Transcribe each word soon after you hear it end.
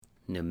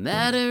No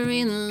matter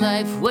in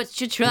life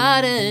what you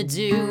try to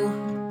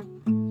do,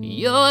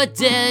 you're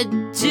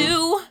dead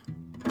too.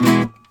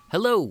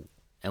 Hello,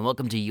 and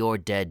welcome to You're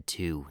Dead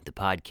Too, the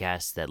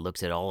podcast that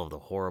looks at all of the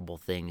horrible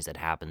things that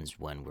happens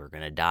when we're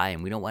going to die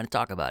and we don't want to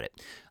talk about it.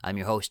 I'm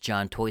your host,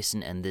 John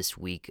Toyson, and this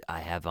week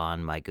I have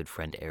on my good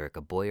friend Erica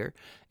Boyer.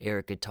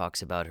 Erica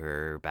talks about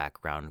her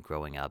background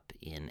growing up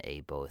in a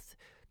both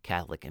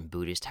Catholic and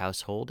Buddhist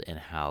household and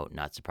how,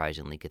 not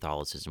surprisingly,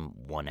 Catholicism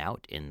won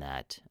out in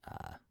that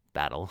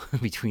battle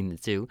between the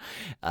two,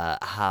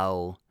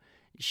 how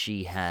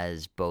she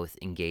has both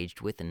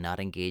engaged with and not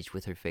engaged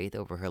with her faith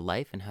over her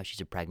life, and how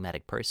she's a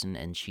pragmatic person,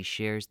 and she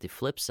shares the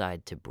flip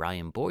side to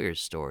Brian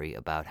Boyer's story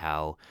about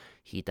how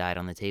he died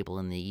on the table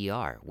in the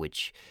ER,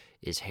 which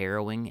is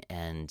harrowing,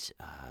 and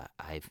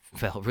I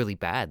felt really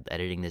bad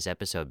editing this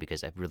episode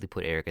because I've really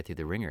put Erica through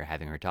the ringer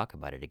having her talk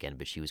about it again,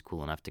 but she was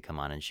cool enough to come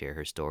on and share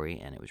her story,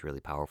 and it was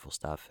really powerful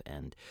stuff,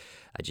 and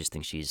I just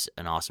think she's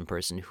an awesome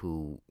person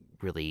who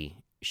really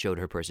showed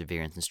her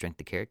perseverance and strength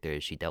of character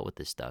as she dealt with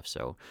this stuff.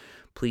 So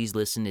please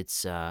listen.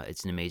 It's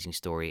an amazing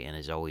story, and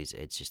as always,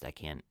 it's just I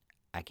can't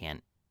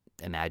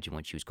imagine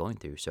what she was going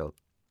through. So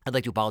I'd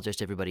like to apologize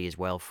to everybody as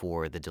well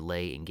for the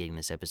delay in getting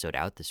this episode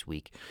out this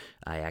week.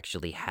 I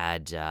actually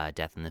had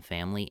death in the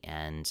family,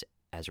 and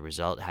as a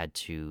result had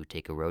to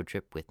take a road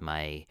trip with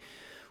my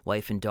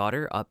wife and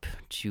daughter up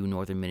to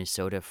northern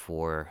Minnesota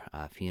for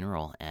a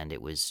funeral, and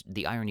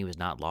the irony was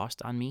not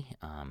lost on me.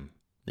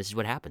 This is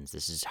what happens.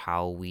 This is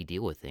how we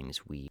deal with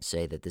things. We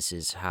say that this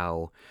is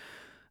how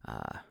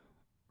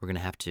we're going to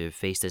have to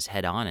face this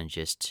head on, and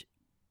just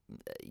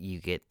you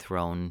get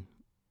thrown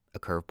a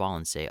curveball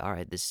and say, all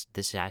right, this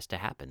has to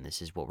happen. This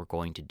is what we're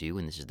going to do,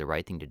 and this is the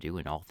right thing to do,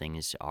 and all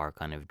things are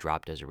kind of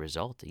dropped as a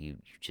result. You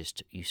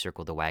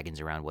circle the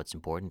wagons around what's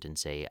important and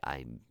say,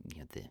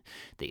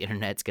 the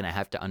internet's going to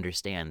have to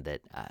understand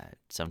that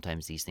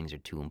sometimes these things are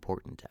too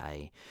important.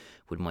 I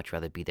would much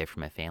rather be there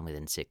for my family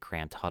than sit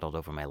cramped, huddled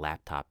over my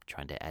laptop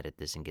trying to edit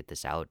this and get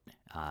this out,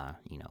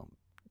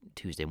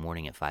 Tuesday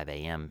morning at 5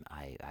 a.m.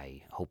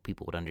 I hope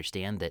people would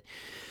understand that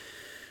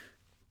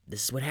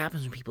this is what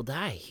happens when people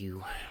die.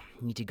 You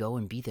need to go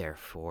and be there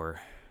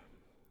for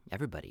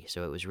everybody.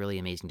 So it was really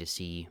amazing to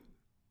see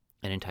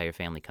an entire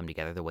family come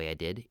together the way I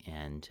did,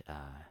 and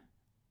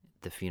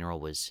the funeral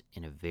was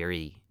in a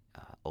very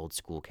old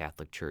school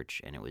Catholic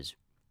church, and it was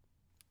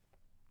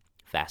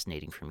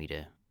fascinating for me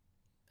to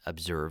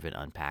observe and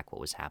unpack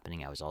what was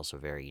happening. I was also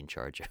very in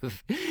charge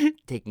of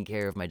taking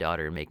care of my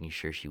daughter and making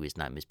sure she was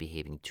not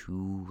misbehaving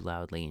too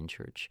loudly in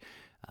church.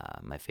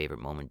 My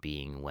favorite moment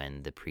being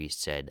when the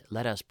priest said,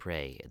 "Let us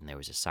pray," and there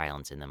was a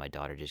silence, and then my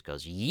daughter just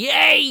goes,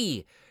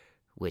 "Yay!"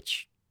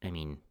 Which, I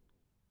mean,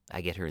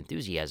 I get her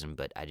enthusiasm,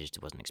 but I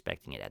just wasn't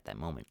expecting it at that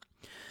moment.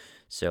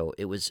 So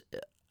it was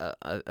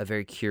a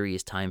very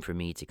curious time for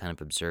me to kind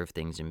of observe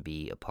things and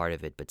be a part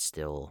of it, but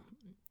still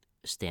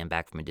stand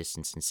back from a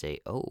distance and say,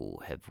 oh,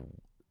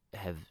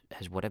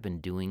 has what I've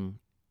been doing,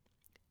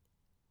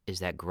 is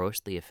that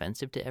grossly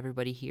offensive to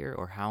everybody here,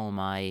 or how am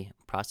I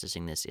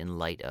processing this in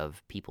light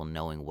of people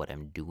knowing what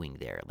I'm doing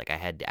there? Like, I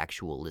had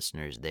actual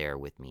listeners there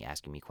with me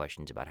asking me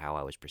questions about how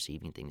I was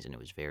perceiving things, and it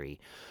was very,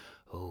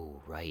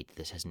 oh, right,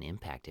 this has an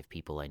impact. If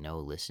people I know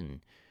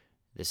listen,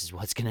 this is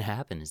what's going to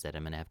happen, is that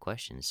I'm going to have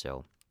questions.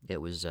 So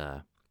it was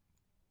a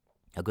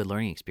good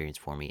learning experience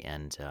for me,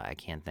 and I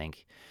can't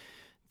thank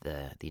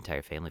the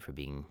entire family for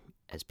being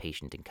as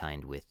patient and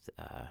kind with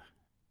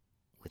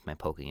my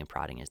poking and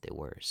prodding as they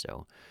were.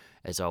 So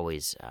as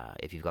always,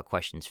 if you've got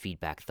questions,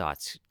 feedback,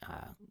 thoughts,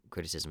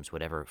 criticisms,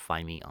 whatever,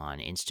 find me on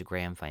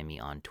Instagram, find me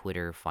on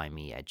Twitter, find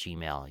me at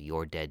Gmail,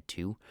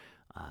 YourDead2,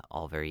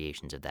 all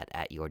variations of that,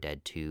 at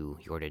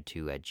YourDead2,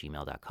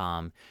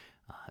 YourDead2@gmail.com.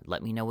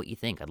 Let me know what you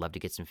think. I'd love to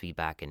get some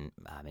feedback and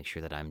make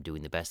sure that I'm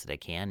doing the best that I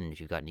can. And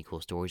if you've got any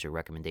cool stories or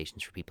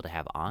recommendations for people to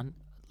have on,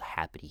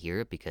 happy to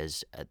hear it,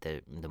 because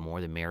the more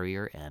the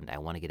merrier, and I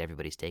want to get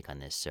everybody's take on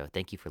this. So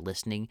thank you for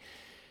listening.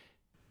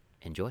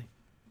 Enjoy.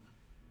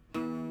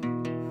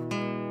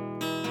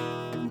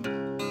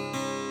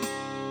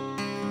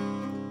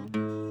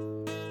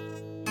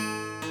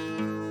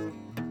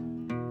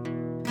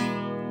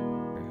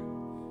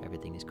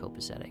 Everything is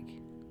copacetic.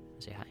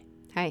 Say hi.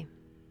 Hi.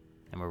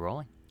 And we're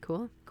rolling.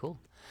 Cool.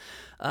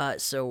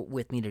 So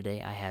with me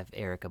today, I have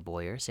Erica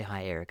Boyer. Say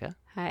hi, Erica.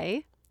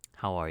 Hi.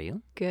 How are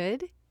you?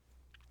 Good.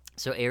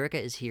 So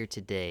Erica is here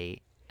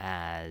today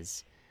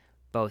as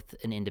both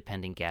an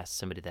independent guest,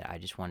 somebody that I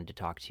just wanted to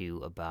talk to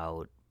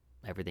about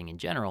everything in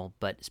general,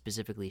 but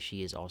specifically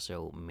she is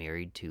also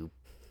married to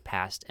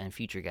past and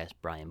future guest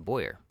Brian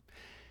Boyer.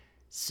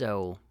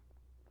 So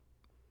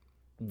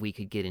we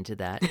could get into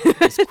that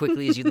as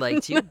quickly as you'd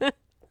like to.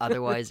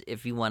 Otherwise,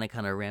 if you want to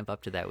kind of ramp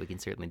up to that, we can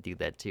certainly do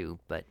that too.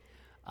 But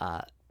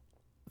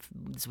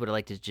this would I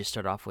like to just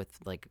start off with,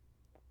 like,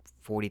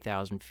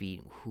 40,000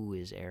 feet. Who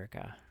is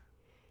Erica?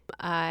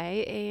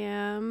 I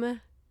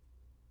am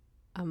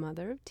a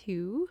mother of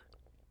two.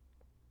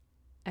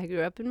 I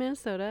grew up in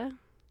Minnesota.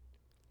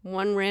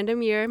 One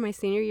random year, my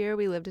senior year,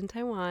 we lived in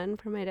Taiwan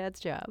for my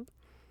dad's job.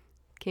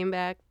 Came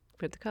back,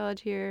 went to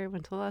college here,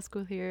 went to law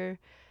school here.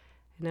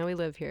 And now we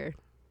live here.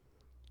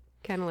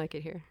 Kind of like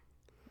it here.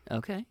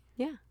 Okay.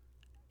 Yeah.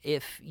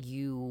 If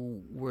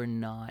you were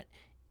not,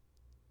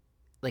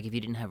 like, if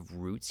you didn't have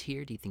roots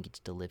here, do you think you'd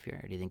still live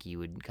here? Or do you think you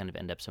would kind of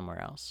end up somewhere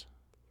else?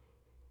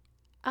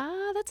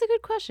 That's a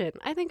good question.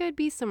 I think I'd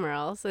be somewhere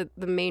else. The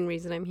main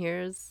reason I'm here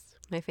is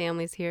my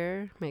family's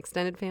here. My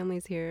extended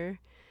family's here.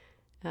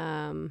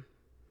 I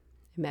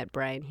met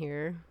Brian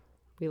here.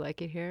 We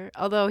like it here.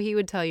 Although he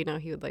would tell you now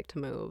he would like to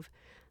move.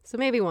 So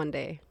maybe one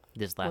day.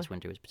 This last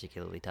winter was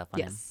particularly tough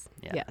on him. Yes.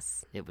 Yeah.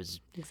 Yes. It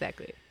was,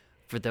 Exactly.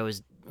 for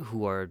those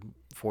who are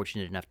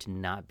fortunate enough to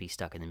not be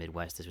stuck in the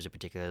Midwest, this was a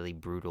particularly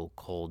brutal,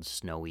 cold,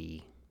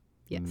 snowy,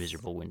 Yes.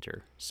 miserable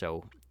winter.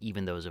 So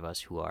even those of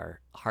us who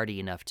are hardy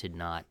enough to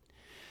not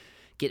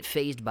get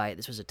phased by it,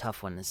 this was a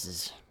tough one.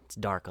 It's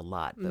dark a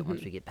lot, but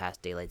once we get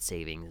past daylight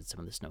savings and some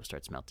of the snow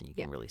starts melting, you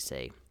can really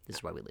say, this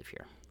is why we live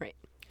here. Right.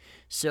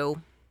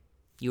 So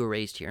you were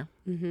raised here.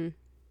 Mm-hmm.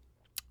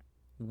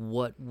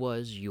 What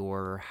was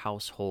your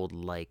household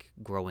like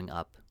growing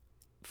up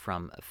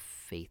from a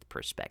faith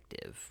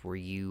perspective? Were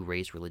you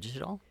raised religious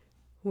at all?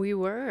 We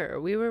were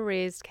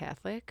raised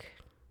Catholic.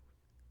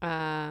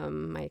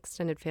 My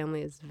extended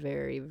family is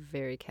very,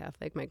 very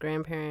Catholic. My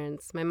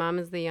grandparents, my mom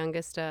is the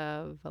youngest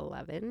of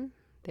 11.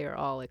 They are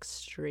all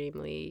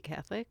extremely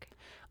Catholic.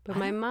 But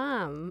my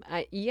mom,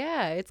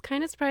 it's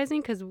kind of surprising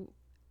because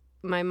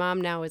my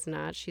mom now is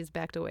not. She's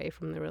backed away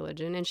from the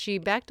religion. And she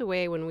backed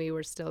away when we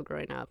were still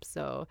growing up.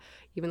 So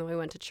even though we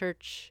went to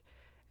church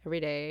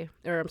every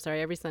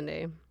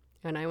Sunday,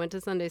 and I went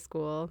to Sunday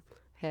school,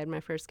 had my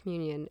first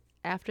communion,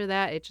 after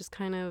that, it just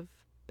kind of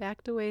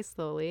backed away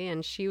slowly.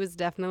 And she was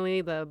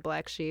definitely the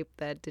black sheep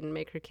that didn't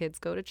make her kids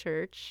go to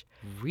church.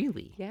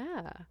 Really?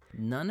 Yeah.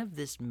 None of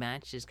this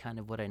matches kind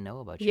of what I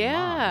know about your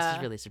mom. This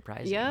is really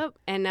surprising. Yep.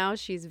 And now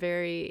she's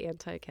very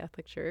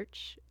anti-Catholic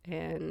church.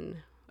 And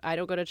I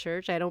don't go to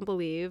church. I don't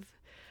believe.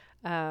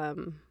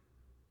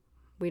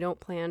 We don't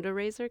plan to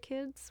raise our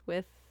kids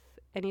with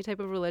any type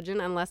of religion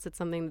unless it's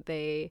something that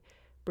they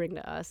bring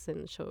to us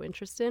and show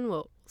interest in.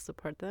 We'll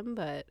support them.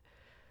 But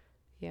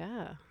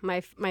yeah,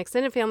 my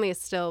extended family is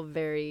still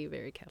very,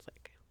 very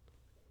Catholic.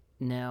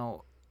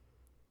 Now,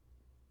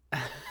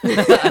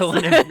 I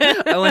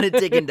want to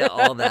dig into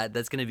all that.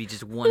 That's going to be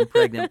just one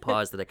pregnant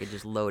pause that I could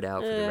just load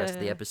out for the rest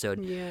of the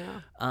episode.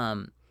 Yeah.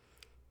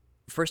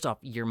 First off,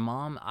 your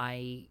mom,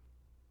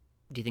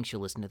 do you think she'll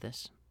listen to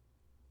this?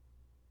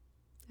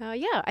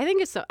 Yeah, I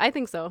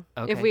think so.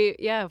 Okay.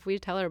 If we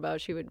tell her about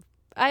it, she would.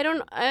 I don't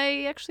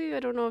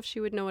know if she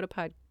would know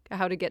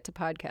how to get to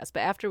podcasts,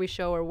 but after we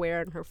show her where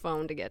on her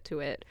phone to get to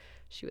it,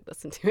 she would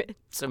listen to it.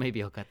 So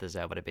maybe I'll cut this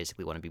out, but I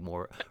basically want to be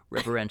more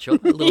reverential, a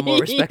little more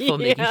respectful,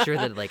 making sure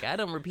that, like, I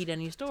don't repeat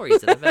any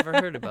stories that I've ever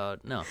heard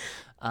about. No.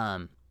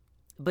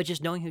 But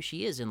just knowing who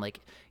she is and,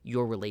 like,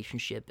 your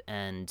relationship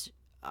and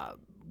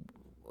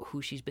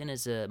who she's been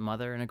as a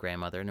mother and a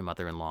grandmother and a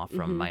mother-in-law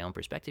from my own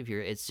perspective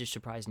here, it's just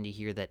surprising to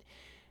hear that,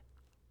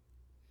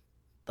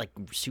 like,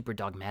 super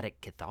dogmatic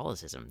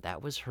Catholicism,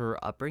 that was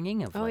her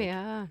upbringing of,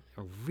 Yeah.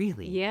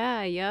 Really?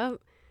 Yeah, yep.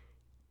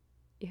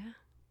 Yeah.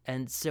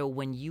 And so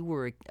when you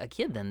were a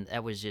kid then,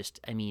 that was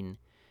just, I mean,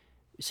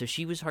 so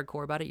she was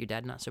hardcore about it, your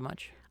dad not so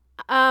much?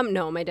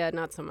 No, my dad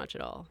not so much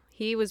at all.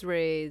 He was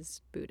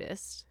raised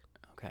Buddhist.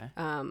 Okay.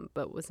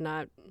 But we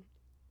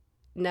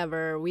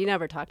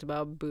never talked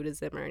about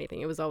Buddhism or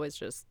anything. It was always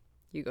just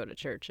you go to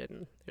church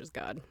and there's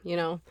God, you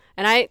know?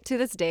 And to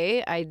this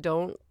day, I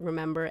don't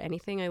remember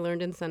anything I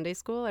learned in Sunday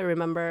school. I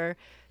remember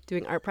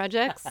doing art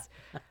projects.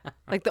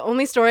 Like, the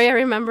only story I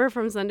remember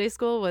from Sunday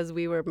school was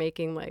we were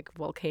making, like,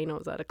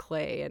 volcanoes out of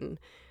clay,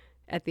 and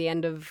at the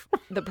end of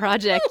the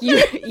project,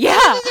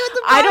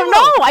 I don't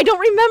know. I don't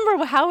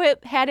remember how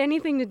it had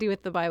anything to do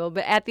with the Bible,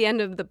 but at the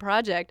end of the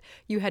project,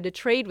 you had to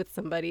trade with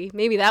somebody.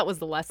 Maybe that was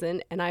the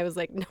lesson, and I was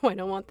like, no, I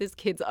don't want this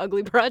kid's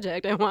ugly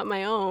project. I want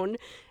my own.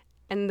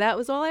 And that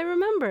was all I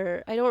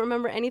remember. I don't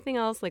remember anything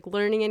else, like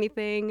learning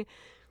anything.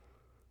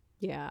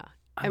 Yeah.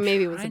 And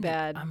maybe it was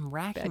I'm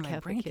racking my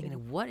brain kid.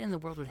 thinking, what in the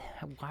world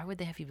why would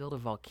they have you build a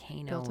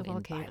volcano in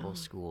Bible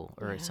school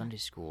or a Sunday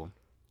school?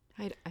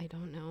 I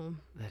don't know.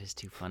 That is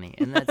too funny.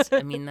 And that's,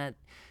 I mean,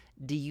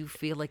 do you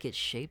feel like it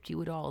shaped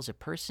you at all as a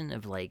person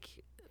of, like,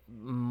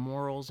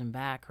 morals and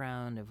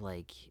background of,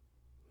 like...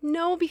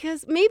 No,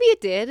 because maybe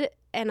it did,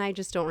 and I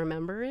just don't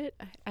remember it.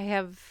 I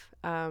have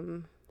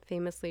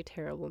famously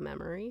terrible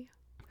memory.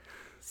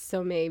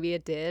 So maybe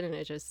it did, and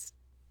it just,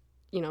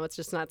 it's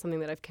just not something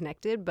that I've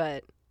connected,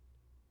 but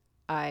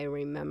I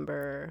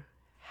remember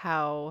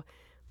how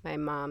my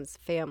mom's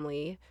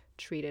family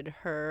treated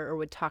her or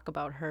would talk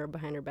about her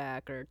behind her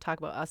back or talk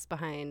about us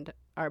behind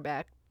our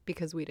back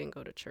because we didn't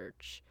go to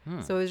church.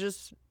 So it was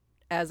just,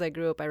 as I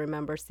grew up, I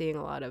remember seeing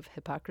a lot of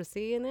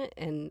hypocrisy in it,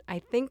 and I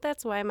think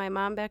that's why my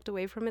mom backed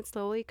away from it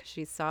slowly, because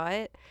she saw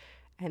it,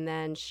 and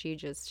then she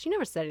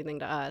never said anything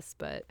to us,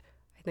 but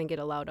I think it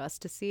allowed us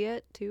to see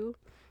it too.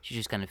 She's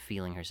just kind of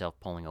feeling herself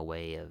pulling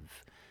away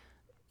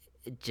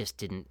it just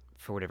didn't,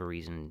 for whatever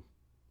reason,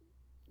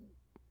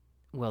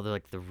 well,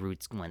 the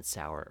roots went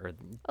sour or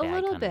bad a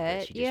little kind of bit,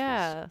 that she just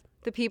yeah.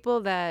 The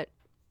people that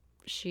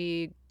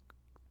she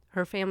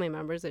her family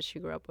members that she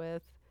grew up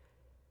with.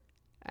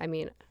 I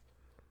mean,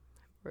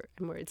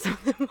 I'm worried some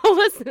of them will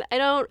listen. I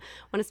don't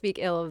want to speak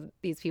ill of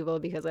these people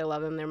because I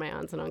love them. They're my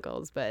aunts and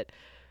uncles. But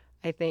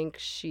I think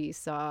she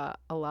saw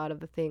a lot of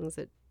the things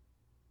that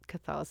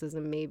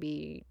Catholicism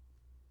maybe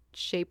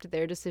shaped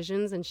their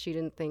decisions, and she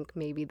didn't think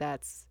maybe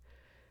that's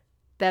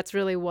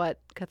really what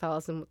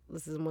Catholicism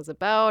was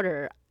about.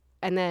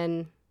 And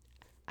then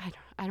I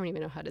don't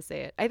even know how to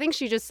say it. I think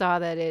she just saw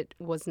that it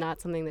was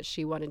not something that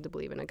she wanted to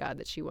believe in, a God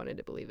that she wanted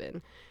to believe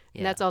in. Yeah.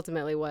 And that's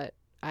ultimately what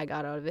I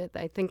got out of it.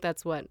 I think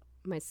that's what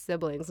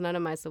none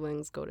of my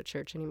siblings go to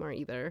church anymore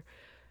either.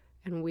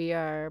 And we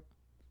are,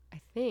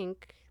 I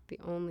think, the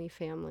only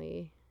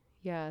family,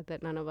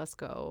 that none of us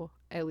go,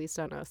 at least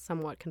on a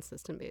somewhat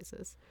consistent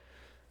basis.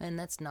 And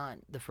that's not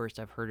the first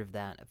I've heard of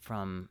that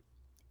from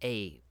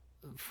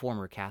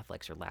former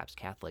Catholics or lapsed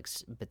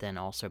Catholics, but then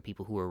also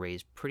people who were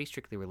raised pretty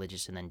strictly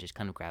religious and then just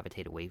kind of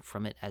gravitate away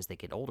from it as they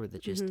get older.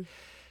 That just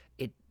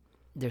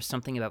there's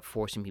something about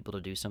forcing people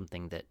to do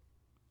something that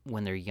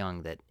when they're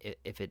young, that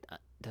if it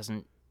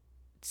doesn't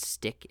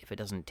stick, if it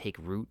doesn't take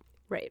root,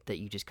 right, that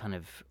you just kind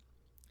of,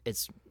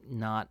 it's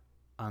not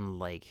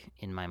unlike,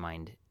 in my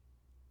mind,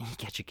 you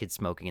get your kid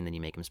smoking and then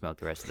you make him smoke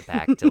the rest of the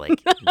pack to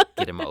like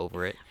get him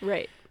over it.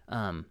 Right.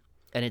 And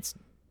it's,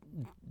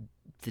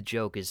 the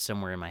joke is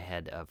somewhere in my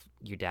head of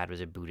your dad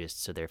was a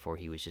Buddhist, so therefore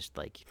he was just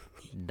like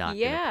not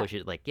gonna push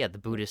it. Like, the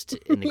Buddhist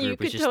in the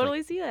group is just totally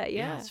like, see that.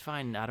 Yeah, it's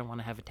fine. I don't want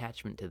to have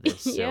attachment to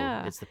this.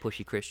 So it's the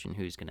pushy Christian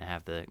who's gonna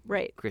have the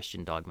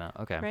Christian dogma.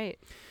 Okay. Right.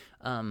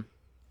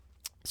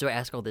 So I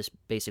ask all this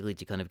basically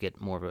to kind of get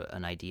more of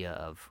an idea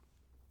of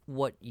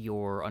what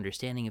your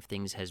understanding of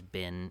things has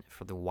been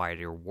for the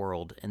wider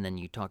world, and then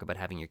you talk about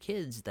having your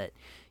kids that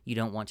you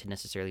don't want to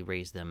necessarily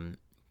raise them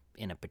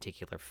in a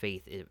particular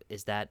faith.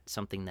 Is that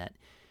something that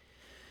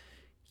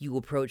you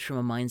approach from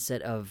a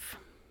mindset of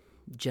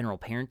general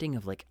parenting,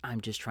 of like,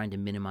 I'm just trying to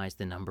minimize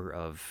the number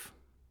of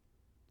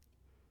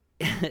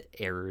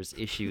errors,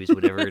 issues,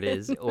 whatever it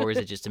is? Or is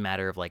it just a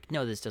matter of like,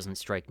 no, this doesn't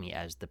strike me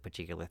as the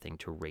particular thing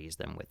to raise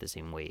them with, the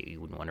same way you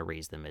wouldn't want to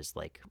raise them as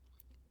like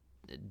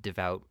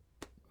devout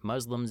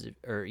Muslims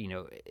or,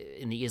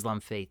 in the Islam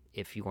faith,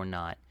 if you're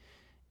not,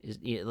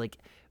 like,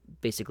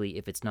 basically,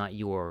 if it's not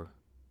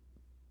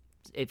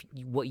if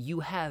what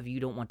you have,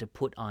 you don't want to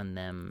put on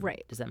them.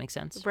 Right. Does that make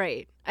sense?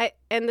 Right.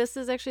 And this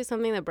is actually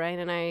something that Brian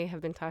and I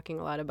have been talking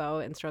a lot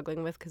about and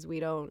struggling with, because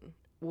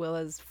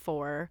Willa's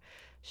 4.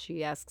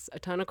 She asks a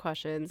ton of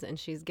questions, and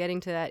she's getting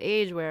to that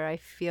age where I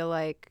feel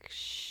like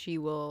she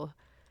will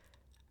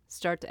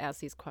start to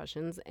ask these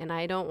questions. And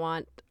I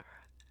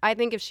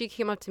think if she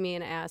came up to me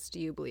and asked, do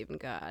you believe in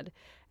God?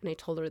 And I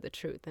told her the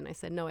truth, and I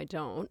said, no, I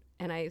don't.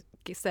 And I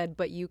said,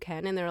 but you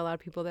can, and there are a lot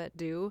of people that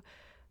do.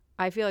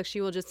 I feel like she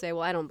will just say,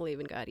 well, I don't believe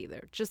in God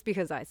either, just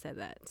because I said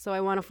that. So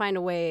I want to find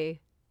a way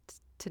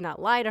to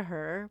not lie to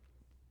her,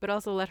 but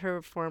also let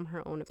her form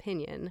her own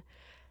opinion.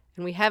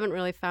 And we haven't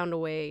really found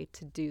we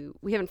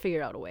haven't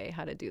figured out a way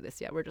how to do this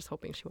yet. We're just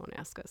hoping she won't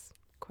ask us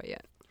quite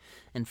yet.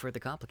 And further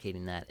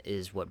complicating that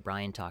is what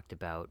Brian talked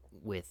about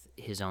with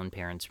his own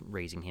parents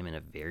raising him in a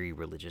very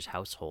religious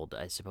household.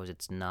 I suppose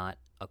it's not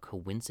a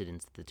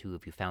coincidence that the two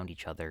of you found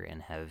each other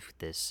and have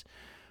this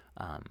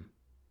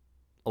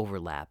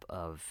overlap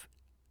of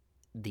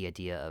the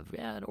idea of,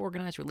 an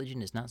organized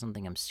religion is not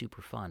something I'm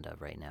super fond of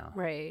right now.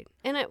 Right.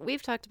 And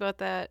we've talked about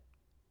that,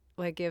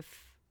 like,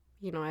 if,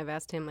 I've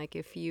asked him, like,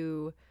 if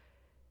you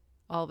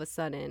all of a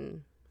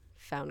sudden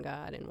found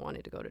God and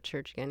wanted to go to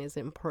church again, is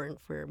it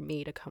important for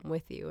me to come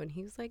with you? And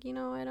he was like, I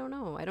don't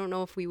know. I don't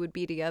know if we would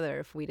be together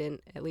if we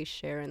didn't at least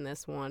share in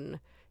this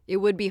one. It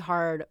would be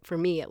hard for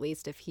me, at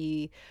least, if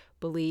he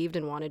believed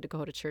and wanted to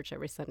go to church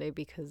every Sunday,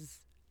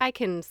 because I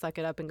can suck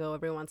it up and go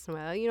every once in a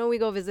while. We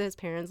go visit his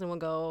parents and we'll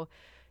go,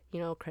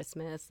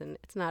 Christmas, and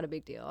it's not a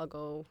big deal. I'll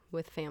go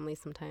with family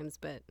sometimes,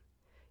 but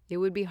it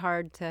would be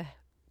hard to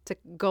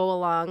go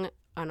along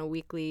on a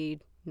weekly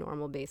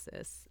normal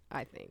basis,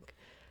 I think.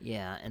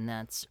 Yeah, and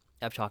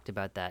I've talked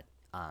about that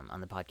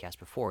on the podcast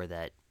before,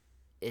 that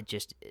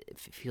it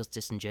feels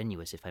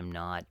disingenuous if I'm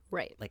not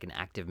like an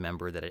active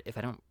member, that if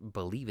I don't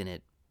believe in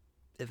it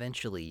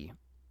eventually.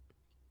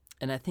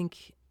 And I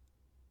think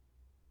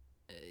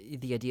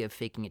the idea of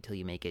faking it till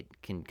you make it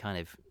can kind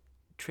of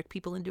trick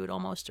people into it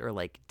almost, or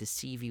like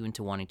deceive you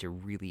into wanting to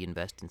really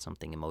invest in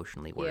something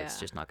emotionally where it's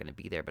just not going to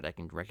be there. But I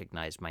can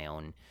recognize my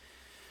own,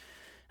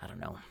 I don't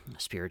know,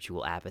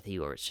 spiritual apathy,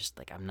 or it's just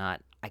like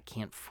I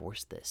can't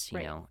force this,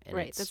 you know. And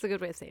right. That's a good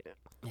way of saying it.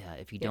 Yeah,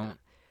 if you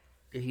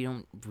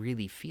don't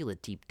really feel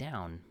it deep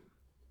down.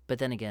 But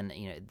then again,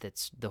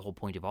 that's the whole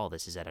point of all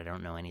this, is that I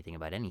don't know anything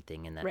about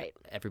anything, and that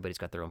everybody's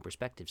got their own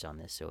perspectives on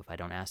this. So if I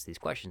don't ask these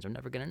questions, I'm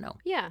never going to know.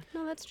 Yeah,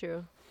 no, that's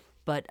true.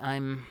 But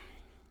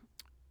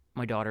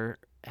my daughter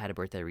had a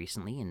birthday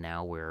recently, and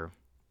now we're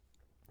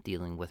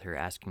dealing with her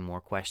asking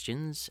more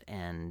questions,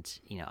 and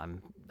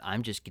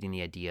I'm just getting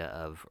the idea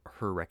of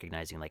her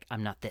recognizing, like,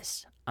 I'm not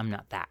this, I'm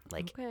not that.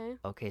 Like,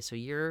 okay, so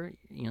you're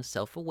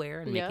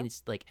self-aware and making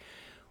this, like,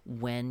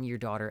 when your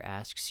daughter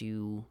asks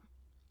you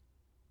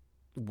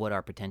what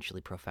are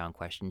potentially profound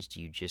questions,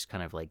 do you just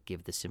kind of like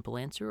give the simple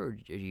answer, or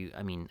do you?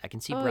 I mean, I can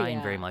see Oh, Brian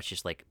yeah. very much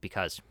just like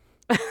because,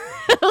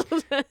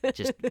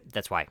 just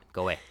that's why.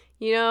 Go away.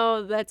 You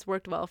know, that's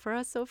worked well for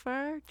us so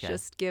far. Okay.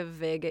 Just give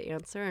vague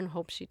answer and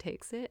hope she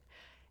takes it.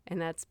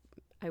 And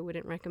I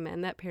wouldn't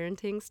recommend that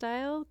parenting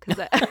style because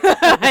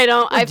I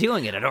don't. I'm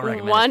doing it. I don't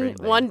recommend it for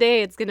anybody. One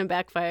day it's gonna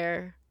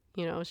backfire.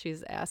 You know,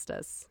 she's asked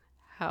us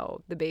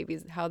how the baby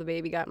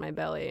got in my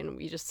belly, and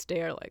we just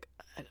stare like,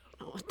 I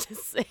don't know what to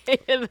say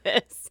to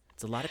this.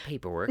 It's a lot of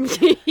paperwork.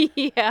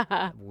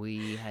 Yeah.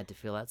 We had to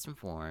fill out some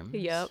forms.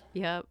 Yep.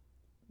 Yeah.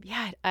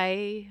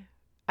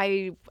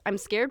 I'm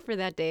scared for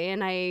that day,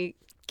 and I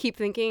keep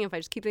thinking if I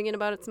just keep thinking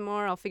about it some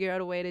more, I'll figure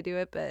out a way to do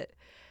it. But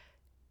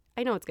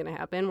I know it's gonna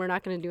happen. We're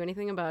not gonna do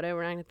anything about it.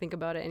 We're not gonna think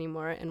about it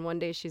anymore. And one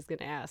day she's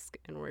gonna ask,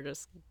 and we're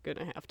just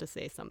gonna have to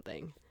say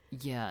something.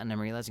 Yeah, and I'm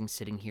realizing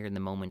sitting here in the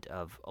moment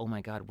of, oh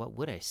my God, what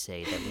would I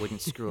say that wouldn't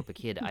screw up a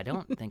kid? I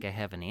don't think I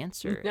have an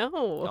answer. No.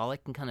 All I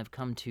can kind of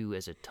come to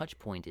as a touch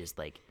point is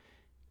like,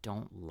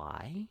 don't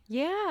lie.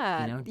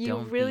 Yeah. You know, you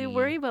don't really be-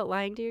 worry about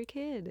lying to your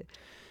kid.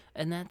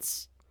 And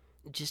that's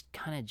just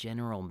kind of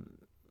general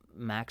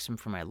maxim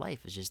for my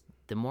life is just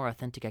the more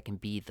authentic I can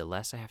be, the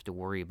less I have to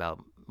worry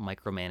about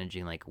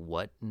micromanaging, like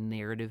what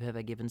narrative have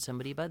I given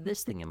somebody about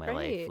this thing in my life?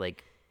 Right.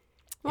 Like,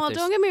 Well, there's-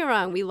 don't get me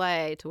wrong. We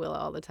lie to Willa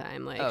all the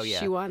time. Like, Oh, yeah.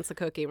 she wants a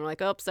cookie. And we're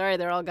like, oh, sorry,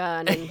 they're all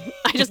gone. And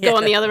I just go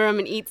in the other room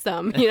and eat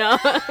some, you know?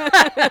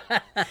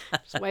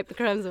 Just wipe the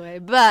crumbs away.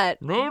 But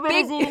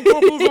cookies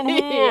in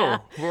Yeah.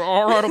 We're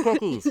all out of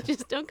cookies.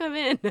 just don't come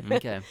in.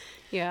 Okay.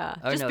 Yeah.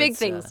 Oh, just no, big it's,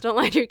 things. Don't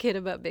lie to your kid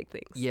about big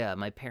things. Yeah,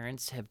 my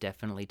parents have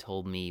definitely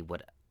told me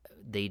what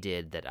they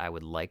did that I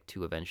would like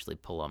to eventually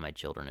pull on my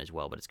children as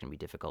well, but it's going to be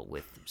difficult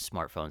with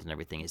smartphones and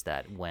everything, is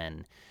that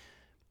when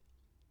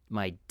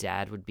my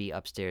dad would be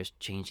upstairs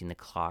changing the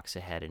clocks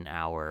ahead an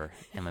hour,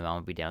 and my mom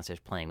would be downstairs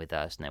playing with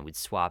us, and then we'd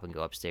swap and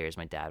go upstairs.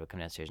 My dad would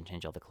come downstairs and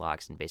change all the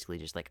clocks, and basically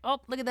just like,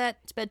 oh, look at that,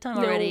 it's bedtime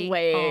No already.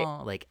 way.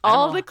 Oh, like I don't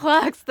All know- the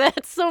clocks.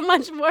 That's so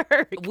much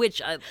work.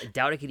 which I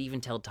doubt I could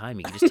even tell time.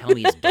 You could just tell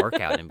me it's dark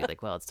out and be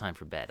like, well, it's time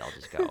for bed. I'll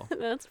just go.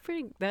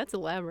 That's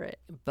elaborate.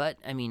 But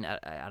I mean,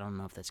 I don't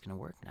know if that's going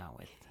to work now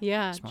with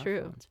Yeah,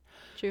 smartphones.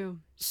 true.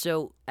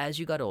 So as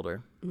you got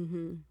older,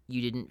 Mm-hmm.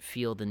 you didn't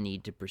feel the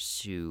need to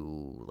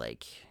pursue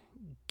like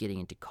getting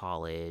into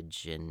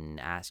college and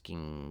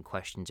asking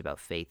questions about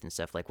faith and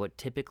stuff. Like what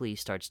typically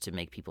starts to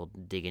make people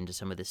dig into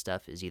some of this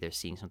stuff is either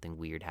seeing something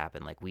weird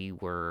happen. Like we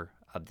were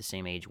of the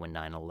same age when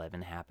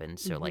 9/11 happened,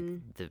 so like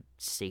the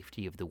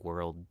safety of the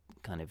world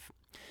kind of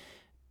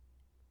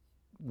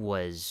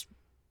was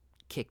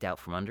kicked out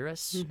from under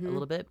us a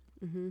little bit.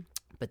 Mm-hmm.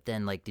 But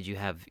then, like, did you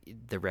have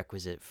the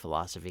requisite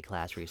philosophy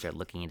class where you start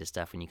looking into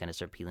stuff and you kind of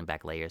start peeling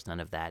back layers? None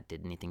of that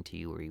did anything to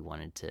you where you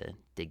wanted to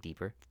dig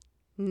deeper?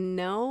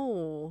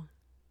 No,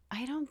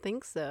 I don't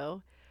think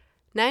so.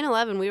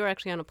 9/11, we were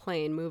actually on a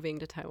plane moving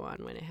to Taiwan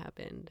when it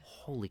happened.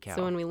 Holy cow.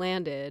 So when we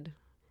landed,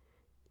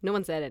 no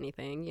one said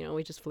anything. You know,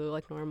 we just flew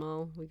like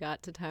normal. We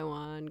got to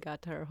Taiwan,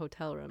 got to our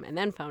hotel room, and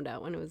then found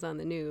out when it was on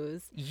the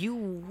news. You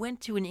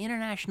went to an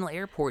international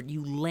airport.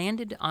 You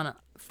landed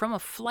from a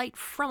flight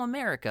from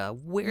America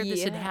where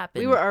this had Yeah.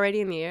 happened. We were already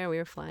in the air. We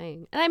were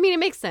flying. And I mean, it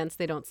makes sense.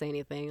 They don't say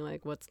anything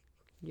like,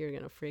 you're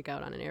going to freak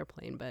out on an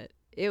airplane. But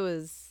that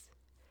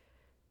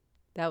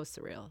was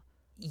surreal.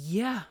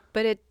 Yeah.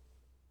 But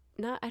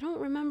I don't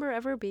remember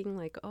ever being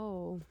like,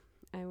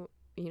 the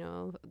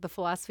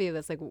philosophy of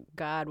this, like,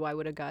 God, why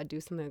would a God do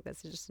something like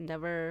this?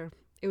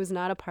 It was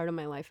not a part of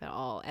my life at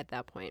all at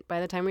that point. By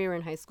the time we were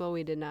in high school,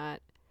 we did not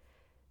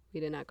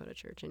go to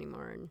church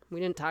anymore, and we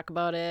didn't talk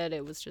about it.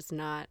 It was just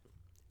not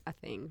a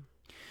thing.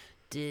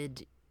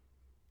 And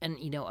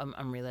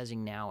I'm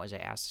realizing now as I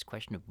ask this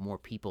question of more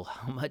people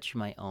how much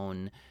my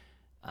own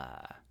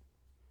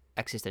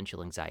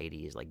existential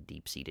anxiety is like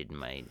deep seated in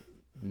my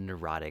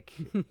neurotic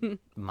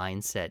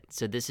mindset.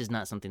 So this is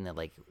not something that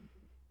like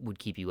would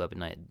keep you up at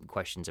night,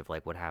 questions of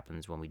like what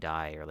happens when we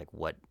die, or like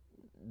what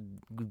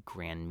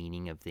grand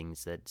meaning of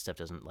things. That stuff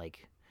doesn't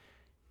like,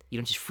 you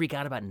don't just freak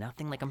out about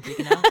nothing like I'm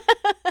freaking out.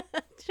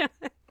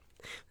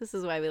 This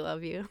is why we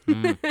love you.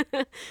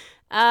 Mm.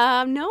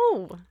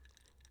 No.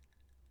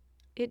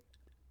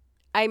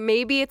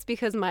 Maybe it's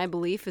because my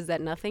belief is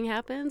that nothing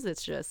happens.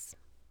 It's just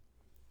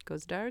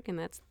goes dark, and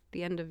that's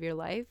the end of your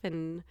life.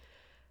 And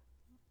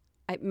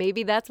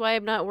maybe that's why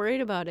I'm not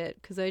worried about it,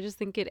 because I just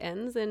think it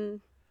ends,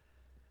 and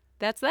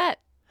that's that.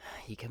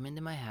 You come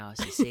into my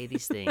house, you say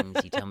these things,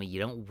 you tell me you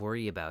don't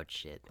worry about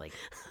shit. Like,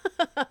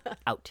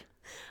 out.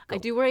 I Go.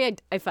 do worry.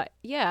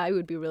 I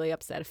would be really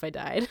upset if I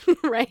died,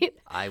 right?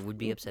 I would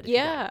be upset if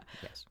Yeah. you died.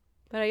 Yes.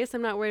 But I guess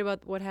I'm not worried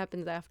about what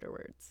happens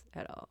afterwards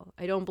at all.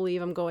 I don't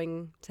believe I'm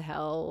going to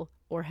hell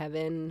or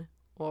heaven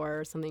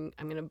or something.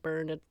 I'm going to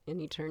burn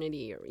in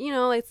eternity, or,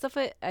 like stuff.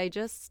 I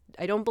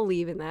don't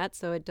believe in that,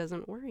 so it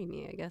doesn't worry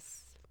me. I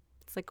guess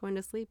it's like going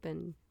to sleep,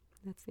 and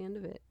that's the end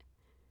of it.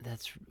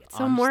 That's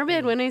So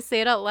morbid when I say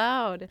it out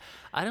loud.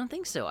 I don't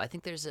think so. I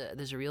think there's a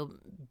real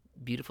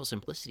beautiful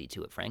simplicity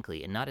to it,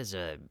 frankly, and not as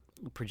a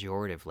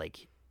pejorative,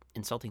 like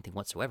insulting thing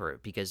whatsoever,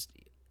 because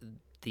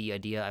the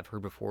idea I've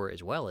heard before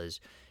as well is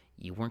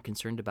you weren't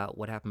concerned about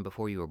what happened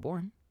before you were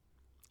born.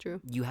 True.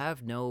 You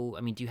have no,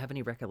 I mean, do you have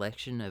any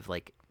recollection of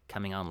like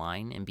coming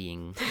online and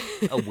being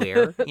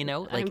aware, you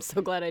know? Like, I'm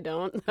so glad I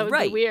don't. That would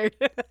Right. be weird.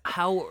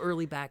 how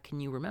early back can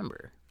you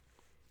remember?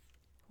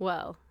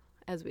 Well,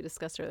 as we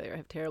discussed earlier, I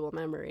have terrible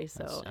memory,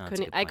 so That's a I good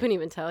couldn't. I point. couldn't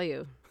even tell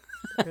you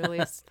the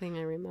earliest thing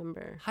I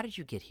remember. How did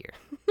you get here?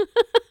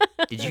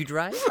 Did you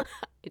drive?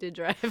 I did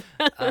drive.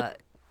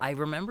 I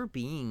remember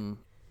being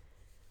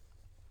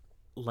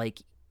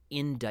like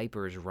in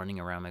diapers running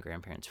around my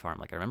grandparents' farm.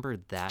 Like I remember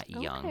that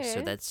young. So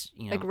Okay. that's,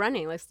 you know, Like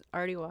running, like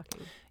already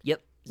walking.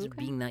 yep, Okay.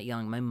 being that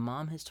young. My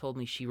mom has told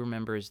me she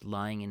remembers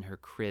lying in her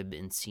crib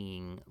and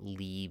seeing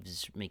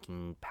leaves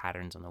making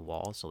patterns on the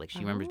wall. So like she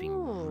remembers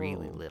being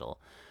really Oh.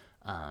 little.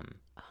 Oh,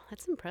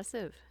 that's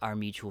impressive. Our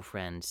mutual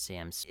friend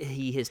Sam,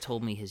 he has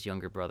told me his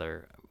younger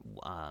brother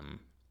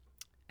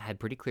had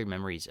pretty clear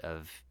memories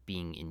of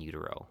being in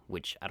utero,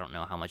 which I don't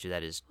know how much of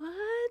that is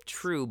What?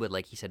 true, but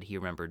like he said, he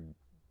remembered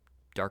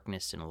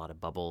darkness and a lot of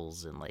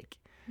bubbles and like,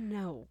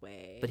 No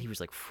way. but he was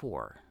like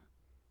 4,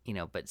 you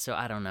know, but so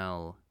I don't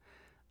know.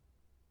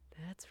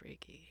 That's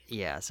freaky.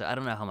 Yeah, so I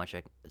don't know how much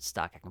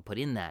stock I can put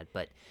in that,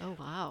 but Oh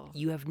wow.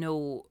 you have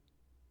no,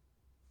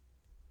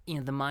 you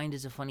know, the mind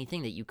is a funny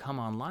thing that you come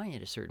online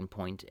at a certain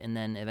point and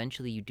then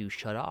eventually you do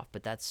shut off,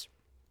 but that's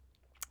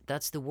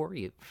the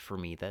worry for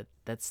me.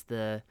 That's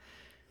the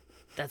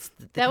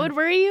That would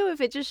worry you if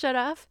it just shut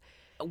off?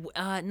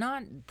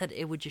 not that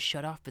it would just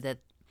shut off, but that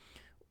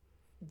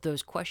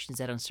those questions,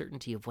 that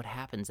uncertainty of what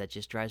happens, that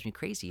just drives me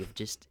crazy. Of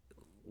just,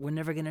 we're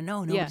never gonna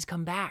know. Nobody's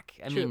come back.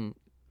 I True. mean,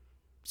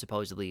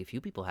 supposedly a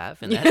few people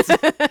have, and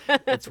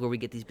that's where we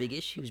get these big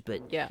issues.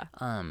 But Yeah.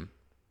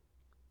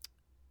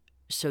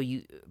 so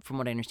you, from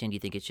what I understand, you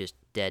think it's just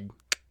dead,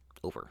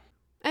 over.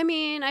 I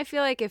mean, I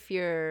feel like if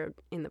you're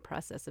in the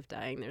process of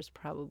dying, there's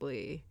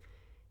probably,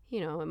 you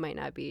know, it might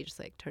not be just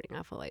like turning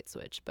off a light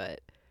switch,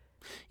 but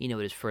You know,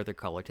 it is further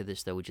color to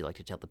this, though. Would you like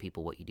to tell the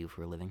people what you do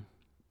for a living?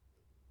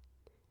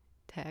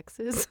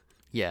 taxes.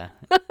 Yeah.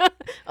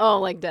 Oh,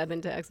 like death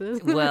and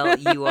taxes. Well,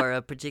 you are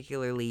a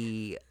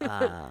particularly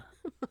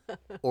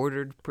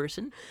ordered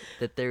person.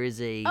 That there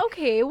is a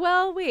Okay,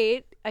 well,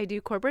 wait. I do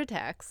corporate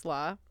tax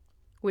law,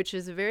 which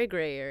is a very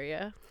gray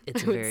area.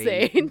 It's I a would very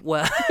say.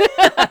 well.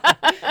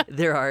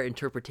 There are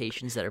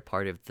interpretations that are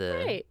part of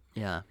the Right.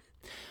 yeah,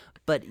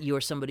 but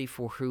you're somebody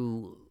for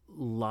who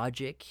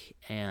logic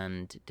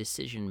and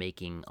decision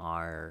making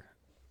are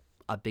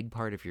a big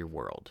part of your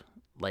world.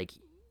 Like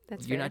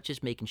That's you're fair. not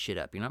just making shit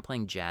up. You're not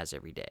playing jazz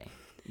every day.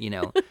 You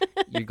know,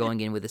 you're going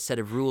in with a set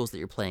of rules that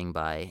you're playing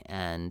by,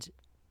 and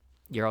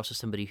you're also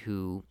somebody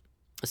who,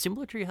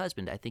 similar to your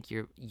husband, I think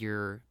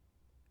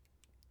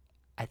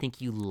I think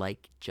you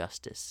like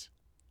justice.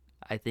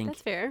 I think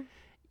That's fair.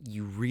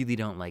 you really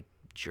don't like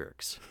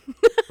jerks.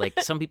 Like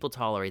some people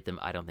tolerate them.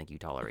 I don't think you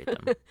tolerate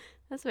them.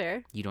 That's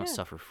fair. You don't Yeah.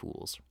 suffer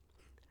fools.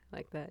 I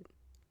like that.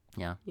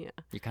 Yeah. Yeah.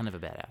 You're kind of a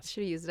badass.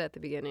 Should have used it at the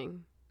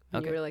beginning.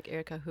 When Okay. You were like,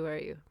 Erica, who are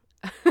you?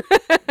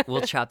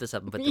 We'll chop this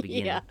up and put the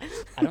beginning. Yeah.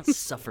 I don't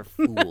suffer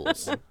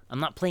fools. I'm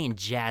not playing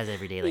jazz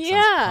every day like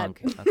Yeah. some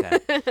punk. Okay.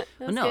 That's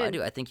Well, no, I good.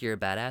 do. I think you're a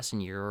badass,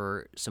 and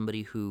you're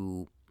somebody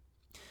who.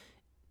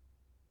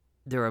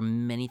 There are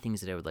many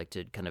things that I would like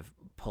to kind of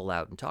pull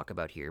out and talk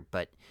about here,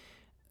 but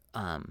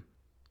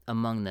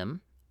among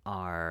them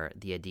are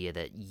the idea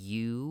that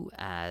you,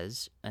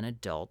 as an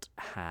adult,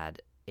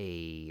 had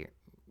a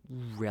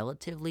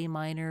relatively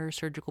minor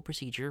surgical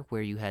procedure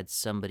where you had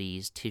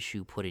somebody's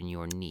tissue put in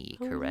your knee,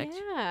 Oh, correct?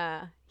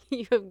 yeah.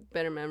 You have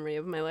better memory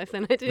of my life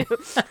than I do.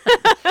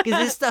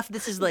 Because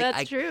this is like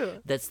That's true.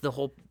 That's the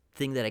whole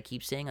thing that I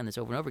keep saying on this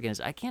over and over again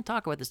is I can't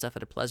talk about this stuff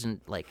at a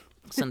pleasant like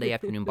Sunday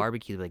afternoon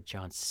barbecue. Like,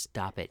 John,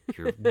 stop it!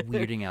 You're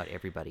weirding out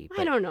everybody.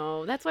 I don't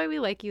know. That's why we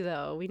like you,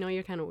 though. We know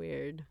you're kind of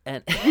weird.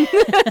 And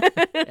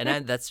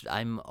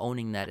I'm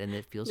owning that, and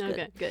it feels Okay,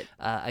 good. good.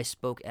 I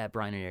spoke at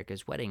Brian and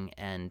Erica's wedding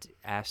and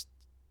asked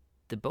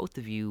the both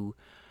of you,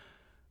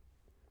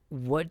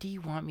 what do you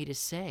want me to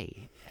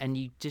say? And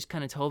you just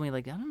kind of told me,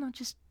 like, I don't know,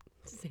 just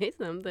Say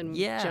something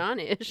Yeah.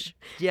 John-ish.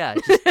 yeah,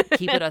 just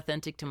keep it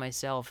authentic to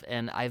myself.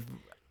 And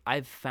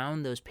I've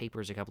found those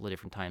papers a couple of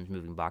different times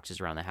moving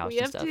boxes around the house We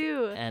and have stuff.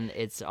 to. And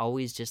it's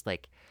always just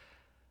like,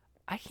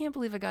 I can't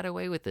believe I got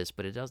away with this,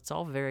 but it's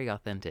all very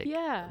authentic.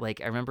 Yeah.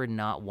 Like, I remember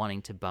not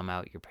wanting to bum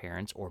out your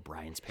parents, or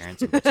Brian's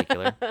parents in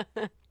particular,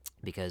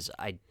 because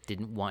I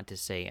didn't want to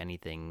say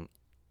anything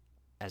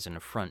as an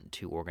affront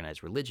to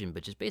organized religion,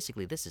 but just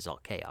basically, this is all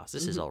chaos.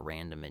 This is all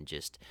random, and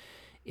just,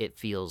 it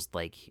feels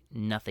like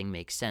nothing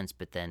makes sense,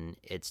 but then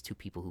it's two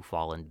people who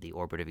fall into the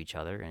orbit of each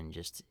other, and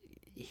just,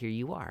 here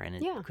you are, and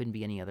it Yeah. couldn't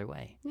be any other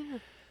way. Yeah.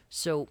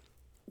 So,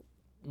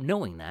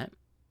 knowing that,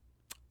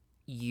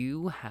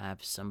 you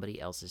have somebody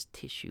else's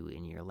tissue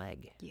in your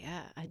leg.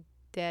 Yeah. A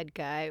dead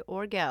guy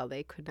or gal.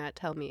 They could not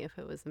tell me if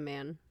it was a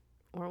man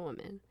or a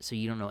woman. So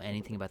you don't know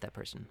anything about that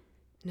person.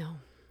 No.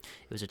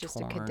 It was a Just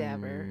torn a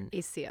cadaver.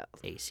 ACL.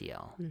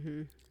 ACL.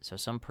 Mm-hmm. So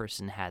some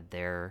person had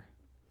their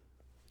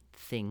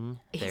thing,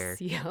 their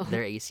ACL.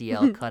 their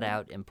ACL cut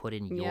out and put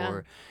in Yeah.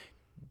 your.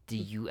 Do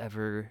you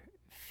ever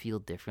feel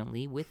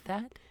differently with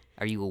that?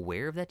 Are you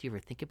aware of that? Do you ever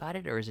think about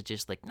it? Or is it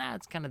just like, nah,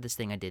 it's kind of this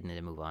thing I did and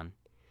then move on?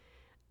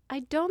 I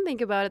don't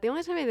think about it. The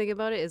only time I think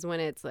about it is when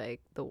it's like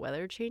the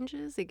weather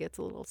changes. It gets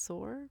a little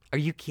sore. Are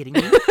you kidding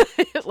me?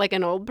 Like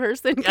an old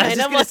person, I was kind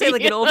just of going to say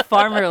like an old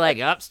farmer, like,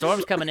 oh,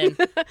 storm's coming in.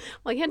 Well,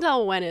 I can't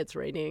tell when it's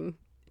raining.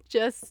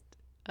 Just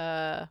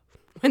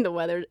when the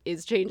weather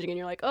is changing and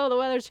you're like, oh, the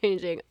weather's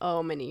changing.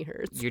 Oh, my knee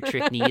hurts. Your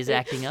trick knee is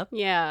acting up?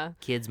 Yeah.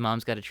 Kids,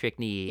 mom's got a trick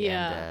knee.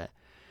 Yeah. And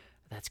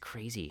that's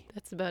crazy.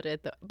 That's about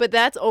it, though. But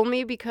that's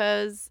only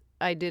because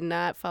I did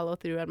not follow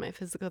through on my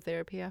physical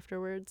therapy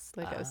afterwards,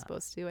 like I was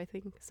supposed to, I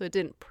think. So it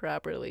didn't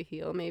properly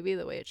heal, maybe,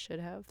 the way it should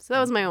have. So that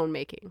was my own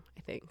making,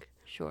 I think.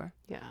 Sure.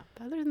 Yeah.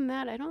 But other than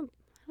that, I don't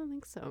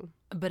think so.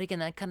 But again,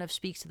 that kind of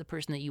speaks to the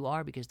person that you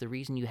are, because the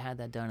reason you had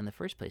that done in the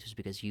first place was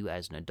because you,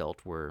 as an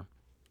adult, were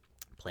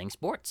playing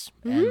sports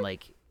and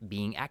like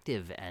being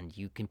active, and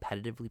you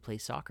competitively play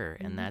soccer,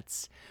 and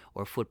that's,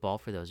 or football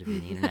for those of you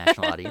in the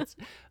international audience.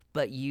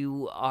 But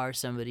you are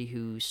somebody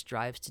who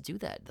strives to do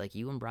that. Like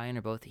you and Brian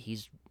are both,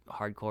 he's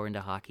hardcore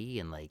into hockey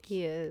and like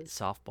He is.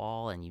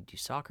 softball, and you do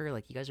soccer.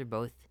 Like you guys are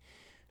both.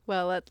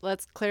 Well,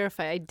 let's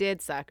clarify. I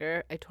did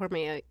soccer. I tore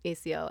my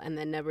ACL and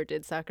then never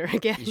did soccer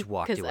again. You just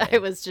walked because away.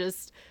 it was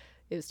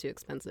too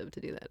expensive to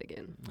do that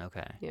again.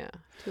 Okay. Yeah,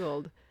 too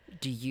old.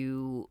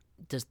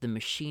 Does the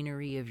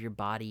machinery of your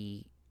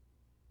body,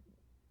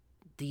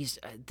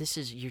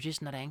 you're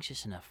just not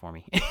anxious enough for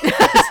me.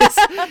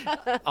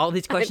 All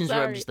these questions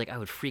where I'm just like, I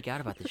would freak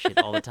out about this shit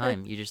all the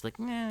time. You're just like,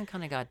 nah,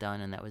 kind of got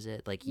done and that was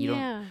it. Like you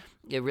don't,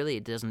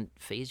 it doesn't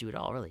faze you at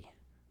all, really.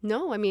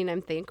 No, I mean,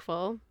 I'm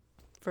thankful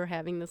for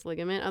having this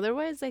ligament.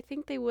 Otherwise, I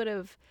think they would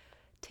have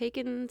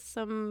taken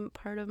some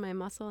part of my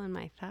muscle in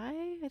my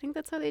thigh. I think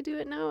that's how they do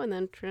it now, and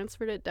then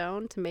transferred it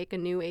down to make a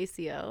new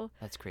ACL.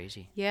 That's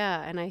crazy.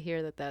 Yeah, and I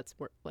hear that that's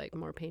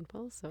more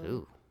painful. So.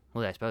 Ooh.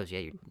 Well, I suppose,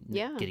 you're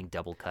getting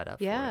double cut up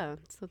for it.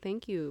 So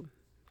thank you,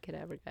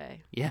 cadaver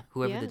guy. Yeah,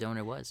 whoever the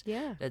donor was.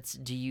 Yeah.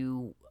 Do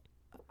you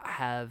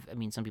have, I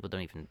mean, some people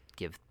don't even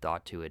give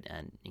thought to it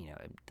and,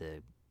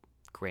 the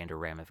grander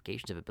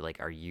ramifications of it, but like,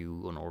 are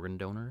you an organ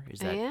donor? Is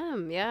that? I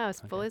am, yeah. I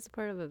was fully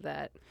supportive of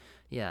that.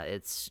 Yeah,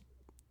 it's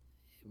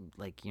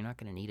like, you're not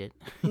going to need it.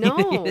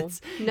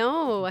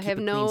 No, I have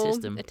no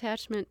system.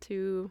 attachment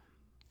to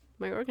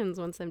my organs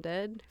once I'm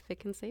dead. If it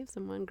can save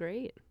someone,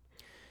 great.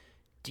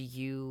 Do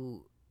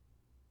you,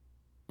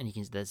 and you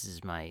can,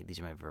 these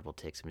are my verbal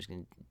tics. I'm just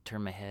going to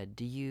turn my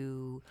head.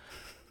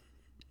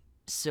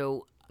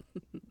 So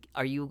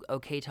are you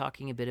okay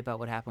talking a bit about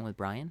what happened with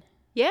Brian?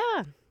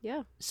 Yeah.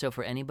 So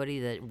for anybody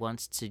that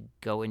wants to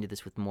go into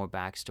this with more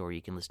backstory,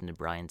 you can listen to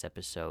Brian's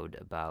episode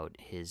about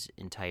his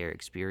entire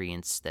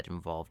experience that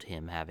involved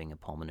him having a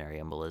pulmonary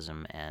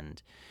embolism,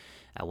 and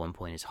at one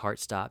point his heart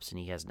stops and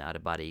he has an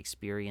out-of-body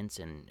experience,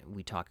 and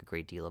we talk a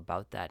great deal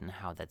about that and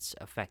how that's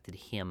affected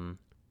him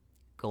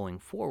going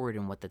forward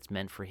and what that's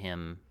meant for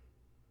him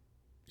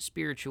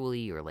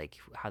spiritually, or like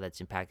how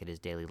that's impacted his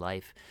daily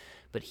life.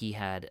 But he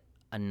had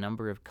a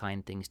number of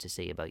kind things to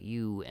say about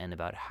you and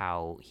about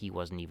how he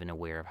wasn't even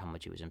aware of how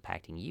much it was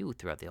impacting you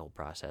throughout the whole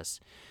process.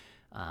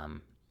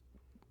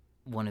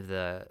 One of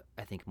the,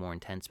 I think, more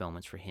intense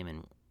moments for him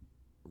in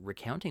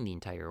recounting the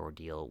entire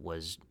ordeal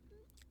was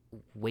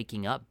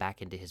waking up back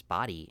into his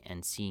body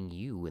and seeing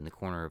you in the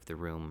corner of the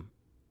room.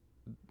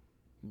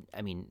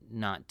 I mean,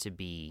 not to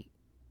be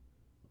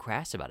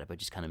crass about it, but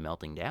just kind of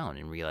melting down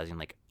and realizing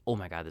like, oh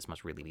my God, this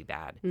must really be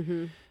bad.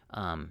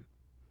 Mm-hmm.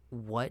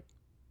 What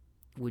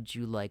would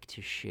you like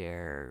to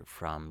share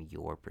from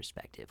your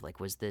perspective? Like,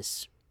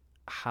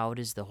 how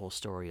does the whole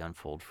story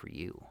unfold for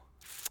you?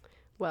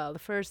 Well, the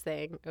first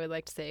thing I would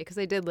like to say, because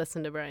I did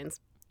listen to Brian's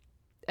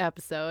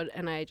episode,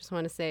 and I just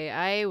want to say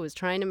I was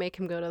trying to make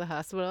him go to the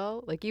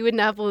hospital like you would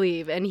not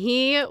believe, and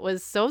he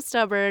was so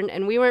stubborn,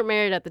 and we weren't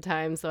married at the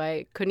time, so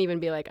I couldn't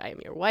even be like, I am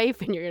your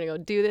wife and you're gonna go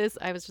do this.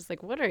 I was just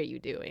like, what are you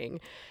doing?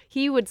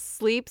 He would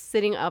sleep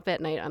sitting up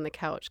at night on the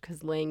couch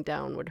because laying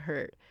down would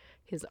hurt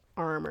his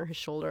arm or his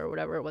shoulder or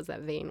whatever it was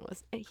that vein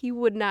was. And he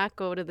would not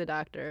go to the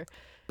doctor.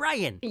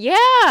 Brian! Yeah,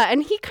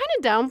 and he kind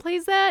of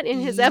downplays that in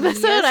his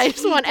episode. Yes, I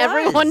just want does.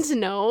 everyone to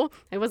know.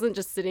 I wasn't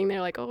just sitting there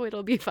like, oh,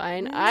 it'll be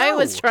fine. No. I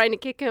was trying to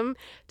kick him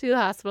to the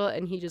hospital,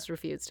 and he just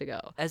refused to go.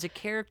 As a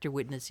character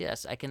witness,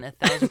 yes, I can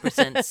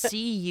 1,000%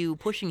 see you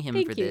pushing him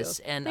Thank for you. this,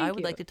 and Thank I would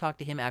you. like to talk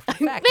to him after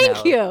the fact. Thank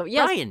now. you.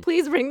 Yes, Brian,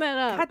 please bring that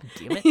up. God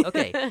damn it.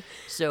 Okay,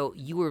 so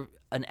you were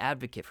an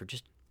advocate for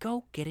just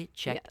go get it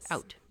checked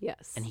out.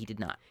 Yes. And he did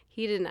not.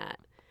 He did not.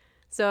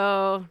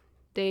 So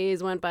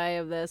days went by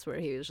of this where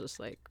he was just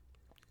like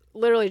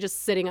literally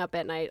just sitting up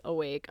at night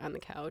awake on the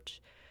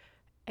couch.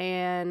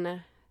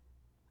 And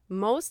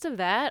most of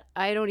that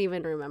I don't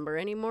even remember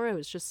anymore. It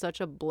was just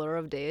such a blur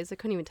of days. I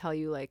couldn't even tell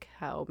you like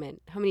how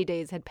many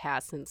days had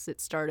passed since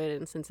it started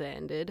and since it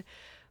ended.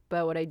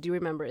 But what I do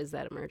remember is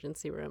that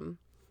emergency room.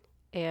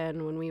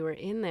 And when we were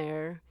in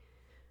there,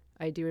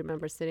 I do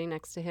remember sitting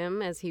next to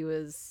him as he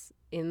was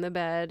in the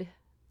bed.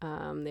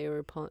 They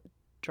were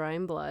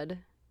drawing blood.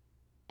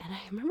 And I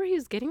remember he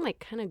was getting like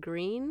kind of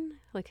green,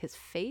 like his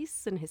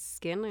face and his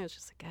skin. I was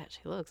just like, gosh,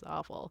 he looks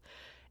awful.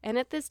 And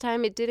at this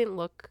time, it didn't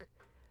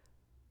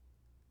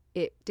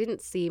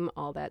seem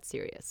all that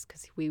serious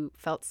because we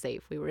felt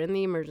safe. We were in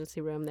the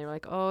emergency room. They were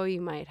like, oh,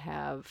 you might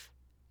have,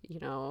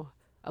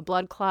 a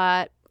blood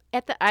clot.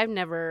 I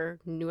never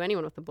knew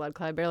anyone with a blood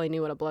clot. I barely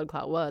knew what a blood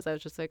clot was. I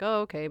was just like,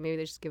 oh, okay, maybe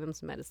they just give him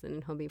some medicine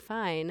and he'll be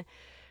fine.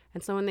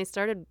 And so when they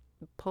started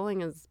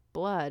pulling his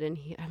blood, and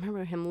I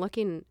remember him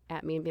looking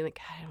at me and being like,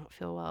 God, I don't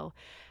feel well.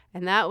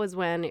 And that was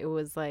when it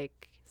was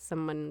like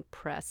someone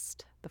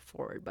pressed the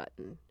forward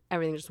button.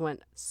 Everything just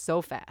went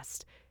so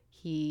fast.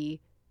 He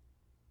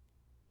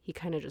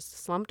kind of just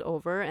slumped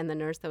over, and the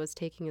nurse that was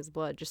taking his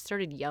blood just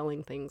started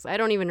yelling things. I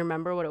don't even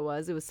remember what it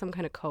was. It was some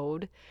kind of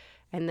code.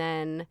 And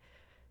then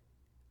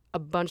a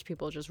bunch of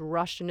people just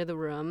rushed into the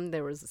room.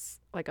 There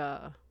was like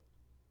not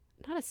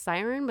a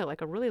siren, but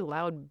like a really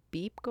loud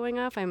beep going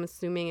off. I'm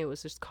assuming it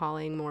was just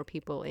calling more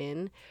people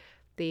in.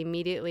 They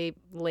immediately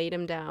laid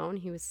him down.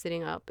 He was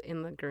sitting up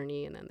in the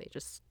gurney, and then they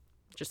just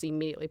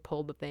immediately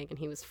pulled the thing, and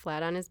he was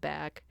flat on his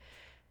back.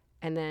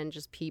 And then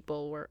just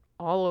people were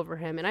all over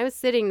him. And I was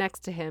sitting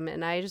next to him,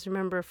 and I just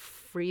remember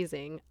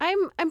freezing.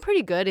 I'm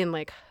pretty good in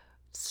like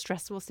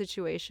stressful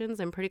situations.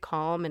 I'm pretty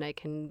calm, and I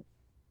can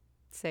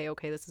say,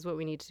 okay, this is what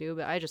we need to do.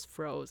 But I just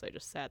froze. I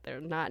just sat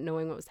there not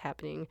knowing what was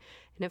happening.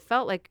 And it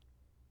felt like,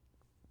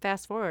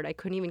 fast forward, I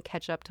couldn't even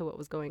catch up to what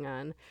was going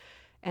on.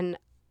 And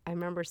I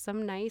remember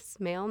some nice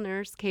male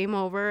nurse came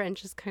over and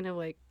just kind of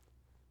like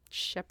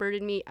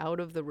shepherded me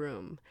out of the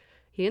room.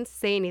 He didn't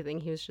say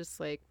anything. He was just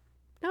like,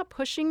 not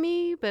pushing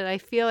me, but I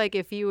feel like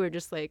if you were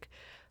just like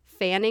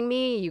fanning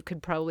me, you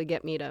could probably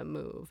get me to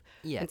move.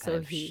 Yeah, and kind so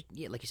of, he,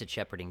 like you said,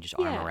 shepherding, just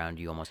arm around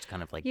you, almost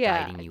kind of like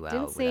yeah, guiding you out.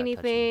 Didn't say without touching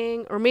you.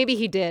 anything, or maybe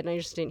he did, and I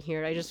just didn't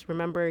hear it. I just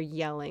remember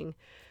yelling,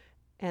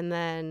 and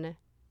then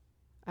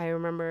I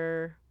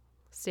remember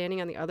standing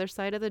on the other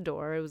side of the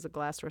door. It was a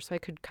glass door, so I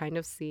could kind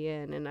of see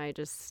in, and I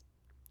just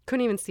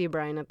couldn't even see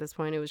Brian at this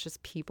point. It was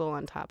just people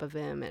on top of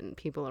him and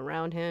people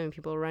around him and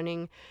people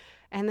running,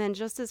 and then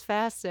just as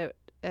fast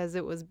as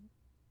it was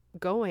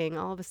going,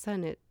 all of a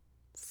sudden it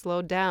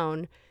slowed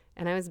down,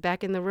 and I was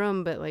back in the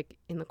room, but like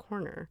in the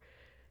corner.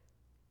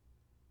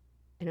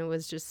 And it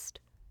was just,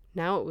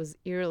 now it was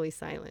eerily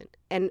silent.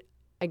 And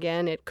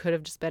again, it could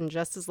have just been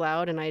just as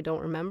loud, and I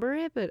don't remember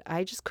it, but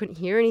I just couldn't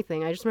hear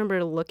anything. I just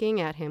remember looking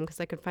at him because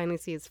I could finally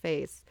see his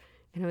face,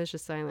 and it was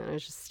just silent. I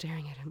was just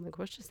staring at him like,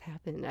 what just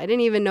happened? I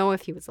didn't even know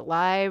if he was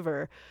alive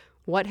or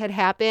what had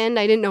happened.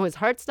 I didn't know his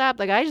heart stopped.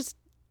 Like I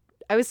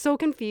was so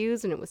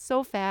confused, and it was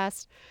so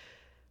fast.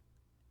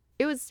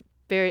 It was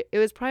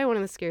probably one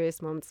of the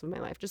scariest moments of my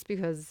life, just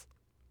because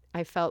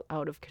I felt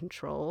out of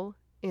control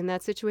in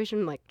that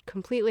situation, like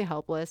completely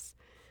helpless.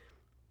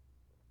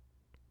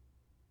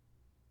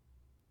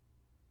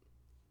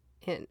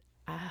 And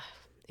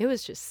it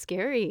was just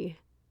scary.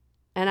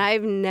 And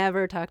I've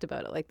never talked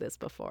about it like this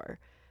before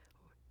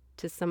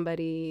to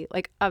somebody,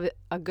 like a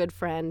good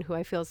friend who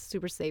I feel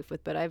super safe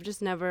with, but I've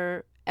just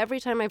never, every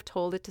time I've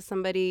told it to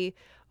somebody,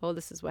 oh,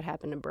 this is what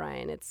happened to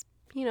Brian, it's,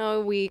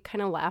 we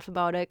kind of laugh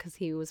about it because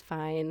he was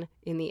fine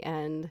in the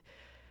end.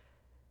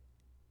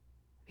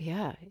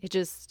 Yeah, it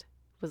just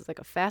was like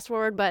a fast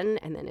forward button,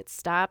 and then it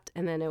stopped,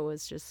 and then it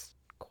was just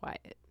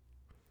quiet.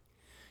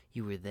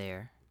 You were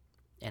there,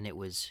 and it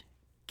was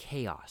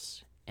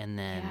chaos, and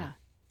then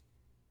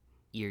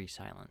eerie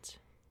silence.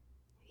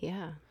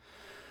 Yeah.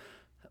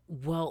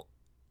 Well,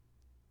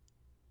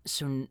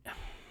 so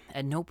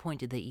at no point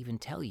did they even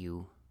tell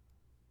you,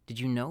 did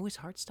you know his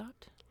heart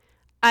stopped?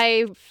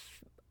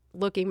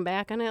 Looking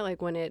back on it,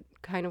 like when it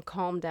kind of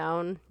calmed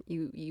down,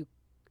 I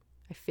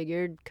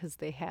figured because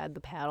they had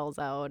the paddles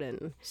out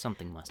and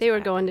something must. They were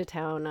going to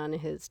town on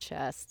his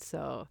chest,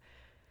 so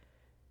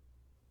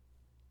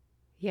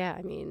yeah,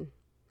 I mean,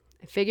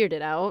 I figured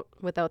it out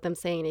without them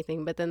saying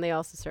anything. But then they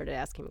also started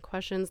asking him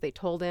questions. They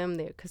told him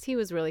because he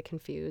was really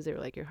confused. They were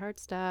like, "Your heart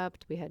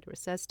stopped. We had to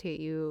resuscitate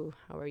you.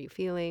 How are you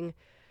feeling?"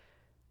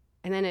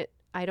 And then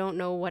I don't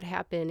know what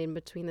happened in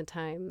between the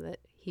time that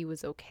he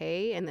was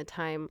okay and the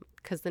time,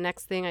 because the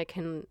next thing I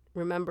can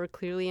remember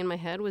clearly in my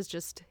head was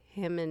just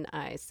him and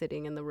I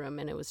sitting in the room,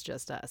 and it was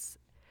just us.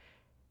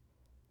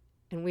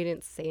 And we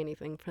didn't say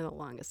anything for the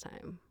longest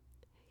time.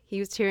 He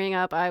was tearing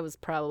up. I was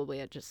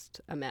probably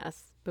just a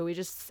mess, but we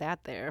just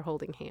sat there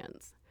holding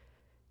hands.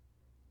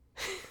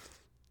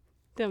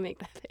 Don't make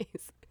that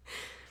face.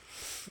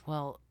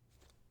 Well,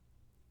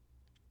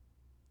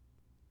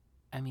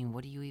 I mean,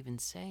 what do you even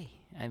say?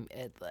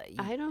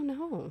 I don't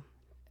know.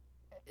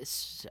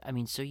 I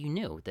mean, so you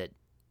knew that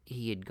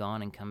he had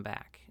gone and come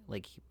back,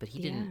 but he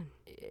didn't.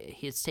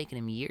 It's taken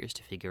him years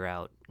to figure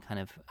out kind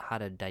of how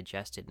to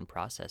digest it and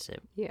process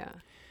it. Yeah.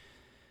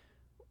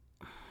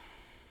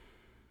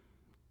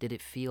 Did you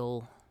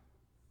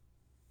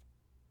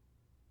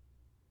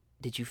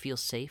feel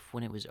safe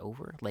when it was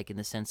over? Like in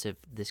the sense of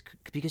this,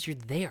 because you're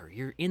there,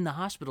 you're in the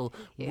hospital.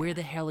 Yeah. Where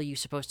the hell are you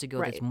supposed to go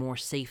that's more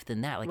safe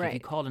than that? Like if you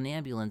called an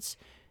ambulance,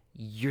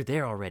 you're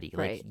there already.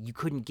 Like you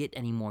couldn't get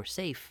any more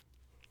safe,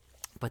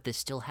 but this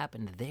still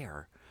happened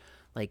there.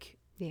 Like,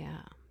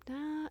 yeah,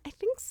 I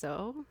think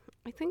so.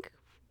 I think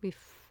we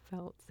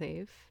felt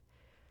safe.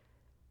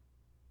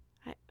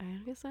 I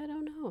guess I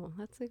don't know.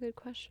 That's a good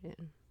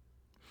question.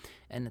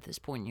 And at this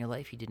point in your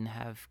life, you didn't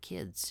have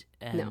kids.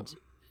 And No.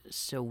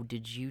 so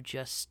did you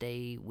just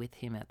stay with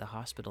him at the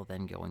hospital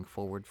then going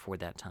forward for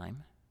that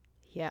time?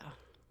 Yeah.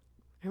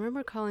 I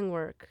remember calling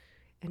work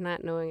and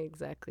not knowing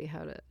exactly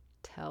how to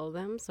tell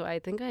them. So I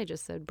think I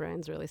just said,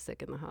 Brian's really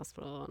sick in the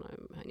hospital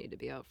and I need to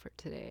be out for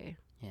today.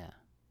 Yeah.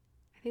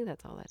 I think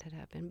that's all that had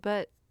happened.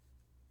 But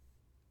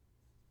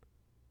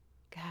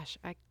gosh,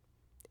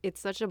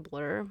 it's such a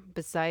blur.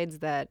 Besides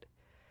that,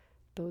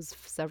 those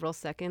several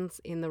seconds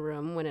in the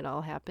room when it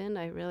all happened,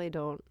 I really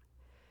don't.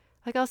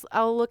 Like,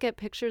 I'll look at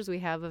pictures we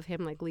have of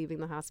him, like, leaving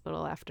the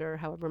hospital after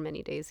however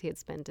many days he had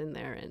spent in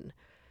there, and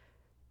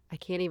I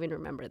can't even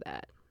remember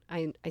that.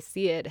 I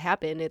see it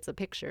happen. It's a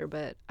picture,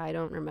 but I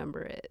don't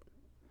remember it.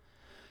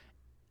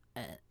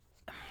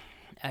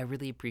 I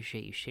really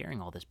appreciate you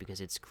sharing all this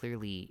because it's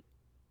clearly,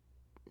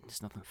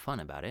 there's nothing fun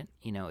about it.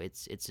 You know,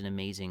 it's an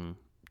amazing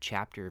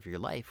chapter of your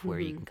life where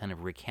you can kind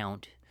of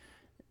recount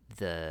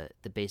the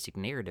basic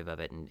narrative of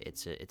it, and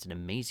it's an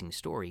amazing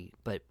story.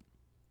 But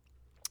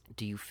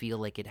do you feel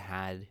like it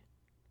had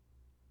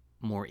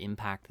more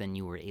impact than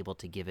you were able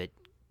to give it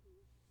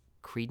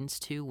credence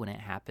to when it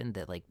happened?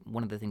 That, like,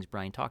 one of the things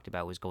Brian talked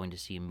about was going to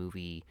see a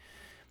movie,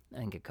 I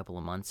think, a couple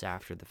of months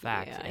after the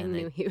fact. Yeah, and I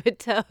knew he would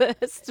tell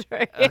this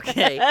story.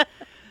 Okay.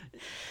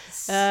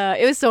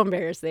 It was so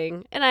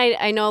embarrassing. And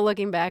I know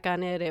looking back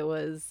on it, it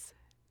was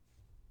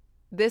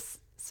this.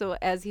 So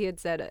as he had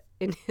said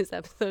in his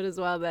episode as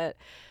well, that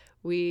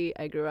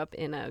I grew up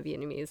in a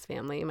Vietnamese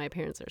family. My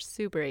parents are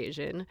super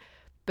Asian,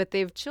 but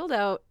they've chilled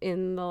out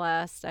in the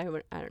last, I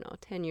don't know,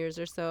 10 years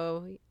or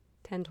so,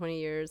 10, 20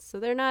 years. So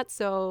they're not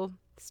so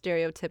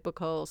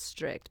stereotypical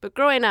strict. But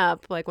growing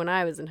up, like when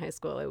I was in high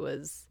school, it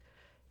was,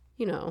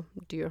 you know,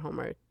 do your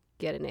homework,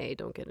 get an A,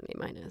 don't get an A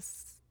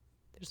minus.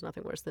 There's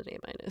nothing worse than A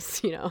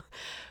minus, you know.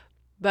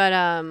 But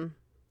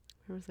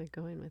where was I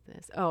going with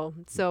this? Oh,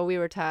 so we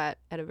were taught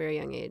at a very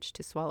young age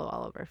to swallow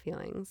all of our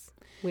feelings.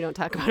 We don't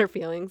talk about our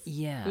feelings.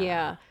 Yeah.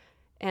 Yeah.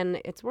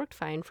 And it's worked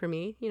fine for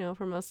me, you know,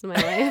 for most of my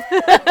life.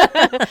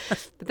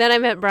 But then I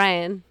met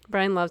Brian.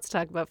 Brian loves to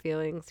talk about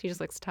feelings. He just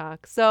likes to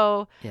talk.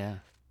 So Yeah.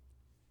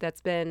 that's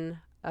been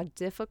a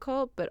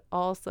difficult, but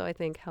also, I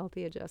think,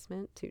 healthy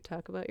adjustment to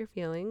talk about your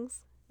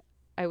feelings.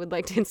 I would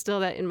like to instill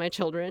that in my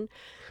children.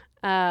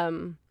 But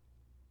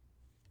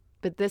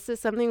this is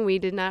something we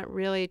did not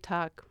really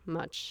talk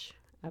much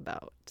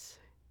about.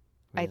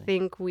 Really? I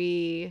think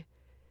we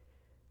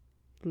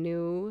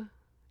knew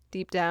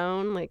deep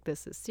down, like,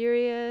 this is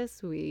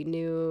serious. We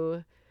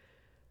knew,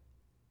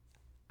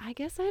 I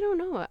guess, I don't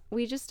know.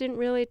 We just didn't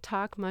really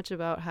talk much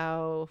about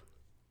how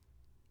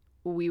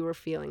we were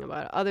feeling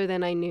about it, other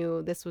than I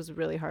knew this was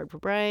really hard for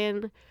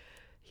Brian.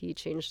 He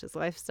changed his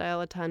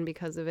lifestyle a ton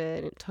because of it.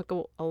 And it took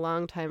a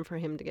long time for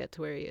him to get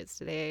to where he is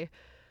today.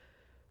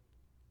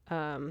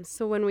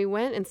 So when we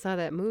went and saw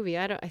that movie,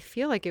 I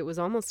feel like it was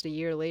almost a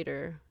year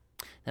later.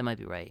 That might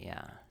be right,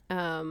 yeah.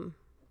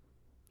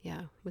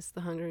 Yeah, it was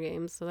The Hunger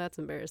Games, so that's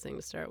embarrassing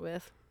to start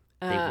with.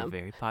 They were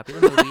very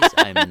popular movies.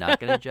 I'm not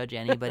going to judge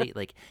anybody.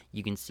 Like,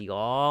 you can see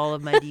all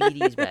of my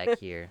DVDs back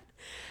here.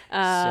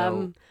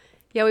 So,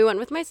 yeah, we went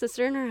with my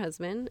sister and her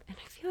husband, and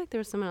I feel like there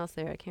was someone else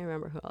there. I can't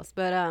remember who else.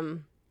 But,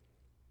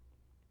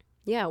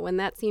 yeah, when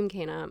that scene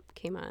came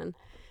on,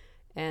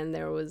 and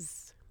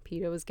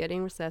PETA was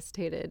getting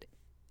resuscitated,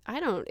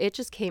 it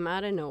just came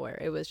out of nowhere.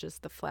 It was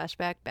just the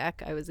flashback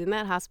back. I was in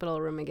that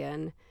hospital room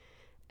again,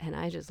 and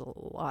I just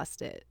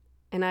lost it.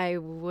 And I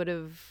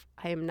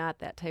am not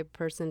that type of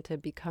person to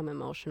become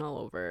emotional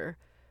over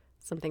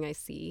something I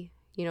see.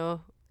 You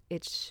know,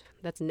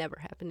 that's never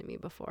happened to me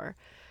before.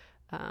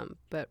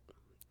 But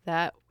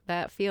that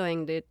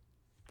feeling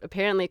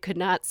apparently could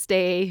not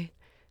stay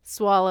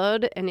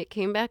swallowed, and it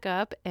came back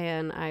up,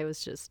 and I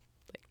was just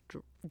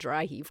like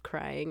dry heave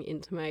crying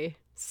into my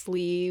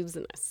sleeves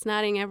and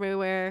snotting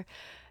everywhere.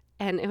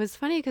 And it was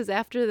funny because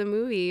after the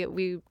movie,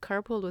 we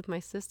carpooled with my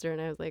sister,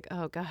 and I was like,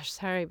 oh, gosh,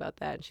 sorry about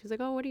that. And she was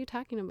like, oh, what are you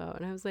talking about?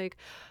 And I was like,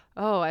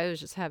 oh, I was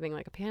just having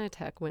like a panic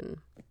attack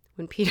when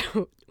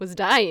PETA was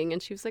dying.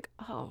 And she was like,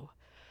 oh,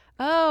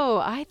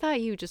 I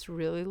thought you just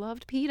really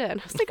loved PETA.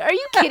 And I was like, are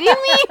you kidding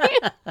me?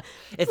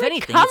 if like,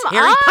 anything, it's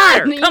Harry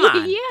Potter. Come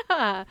on.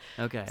 Yeah.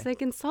 Okay. I was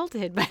like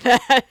insulted by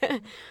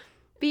that.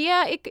 But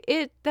yeah,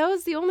 that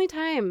was the only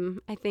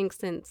time, I think,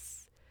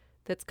 since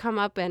that's come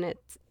up, and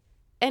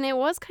it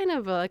was kind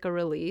of like a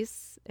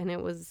release, and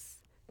it was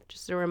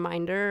just a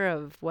reminder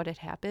of what had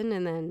happened.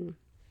 And then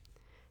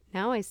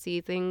now I see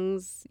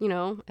things, you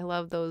know, I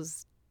love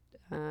those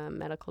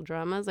medical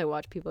dramas. I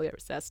watch people get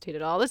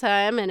resuscitated all the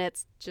time, and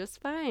it's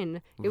just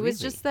fine. It was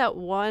just that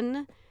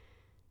one,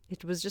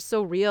 it was just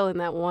so real in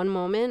that one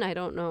moment. I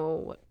don't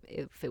know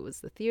if it was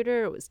the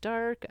theater, it was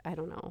dark, I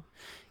don't know.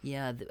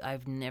 Yeah,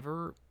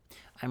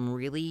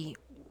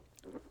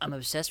 I'm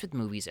obsessed with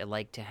movies. I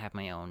like to have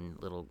my own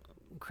little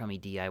crummy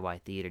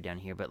DIY theater down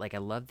here, but like I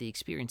love the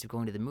experience of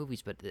going to the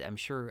movies, but I'm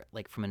sure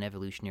like from an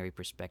evolutionary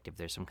perspective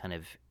there's some kind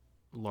of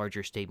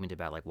larger statement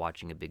about like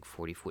watching a big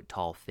 40-foot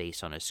tall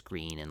face on a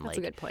screen, and That's like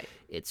a good point.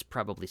 it's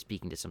probably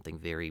speaking to something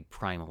very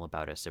primal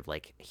about us of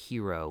like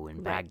hero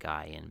and bad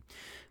guy,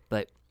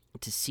 but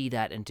to see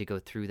that and to go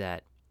through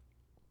that,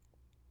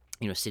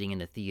 sitting in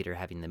the theater,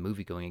 having the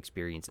movie going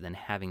experience, and then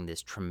having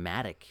this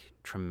traumatic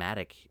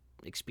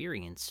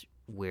experience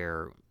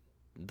where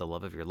the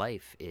love of your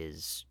life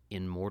is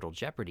in mortal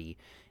jeopardy,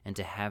 and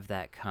to have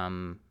that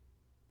kind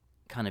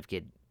of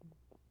get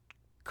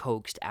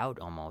coaxed out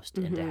almost,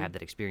 and to have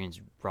that experience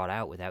brought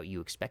out without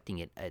you expecting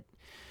it.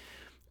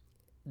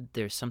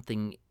 There's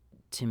something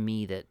to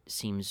me that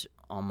seems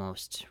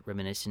almost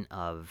reminiscent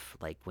of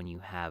like when you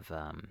have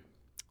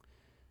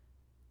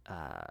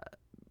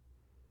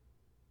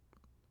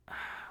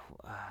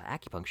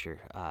acupuncture.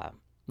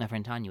 My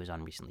friend Tanya was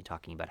on recently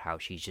talking about how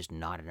she's just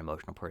not an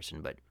emotional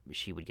person, but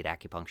she would get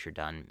acupuncture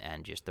done,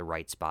 and just the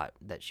right spot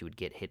that she would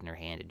get hit in her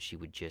hand, and she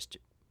would just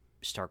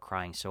start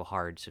crying so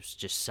hard, so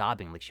just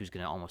sobbing like she was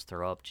going to almost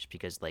throw up, just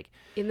because like...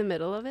 In the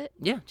middle of it?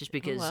 Yeah, just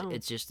because wow.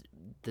 It's just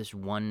this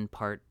one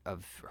part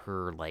of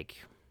her, like,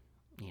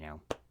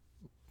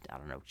 I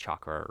don't know,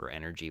 chakra or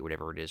energy,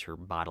 whatever it is, her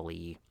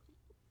bodily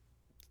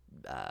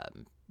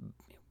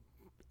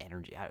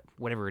energy,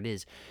 whatever it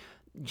is,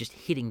 just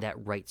hitting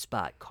that right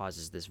spot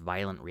causes this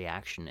violent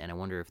reaction. And I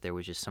wonder if there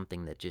was just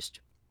something that just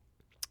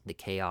the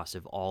chaos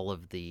of all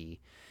of the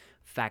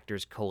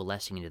factors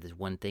coalescing into this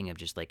one thing of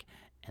just like,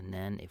 and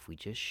then if we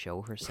just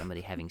show her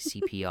somebody having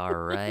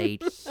CPR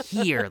right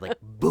here, like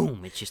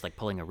boom, it's just like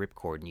pulling a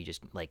ripcord, and you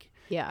just like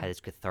had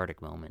this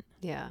cathartic moment.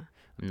 Yeah.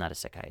 I'm not a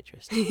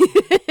psychiatrist.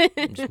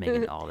 I'm just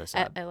making all this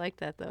up. I like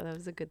that though. That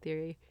was a good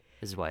theory.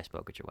 This is why I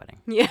spoke at your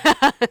wedding.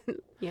 Yeah.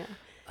 Yeah.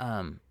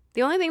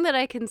 The only thing that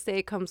I can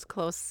say comes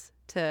close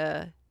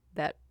to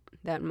that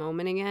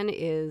moment again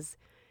is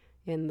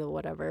in the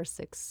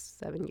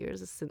 6-7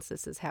 years since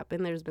this has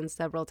happened, there's been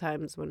several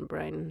times when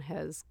Brian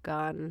has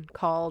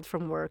called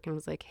from work and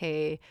was like,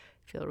 hey,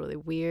 I feel really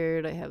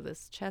weird. I have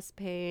this chest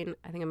pain.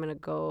 I think I'm going to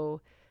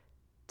go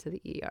to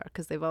the ER,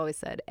 because they've always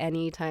said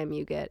anytime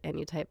you get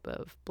any type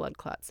of blood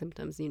clot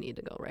symptoms, you need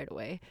to go right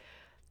away.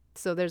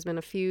 So there's been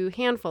a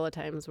handful of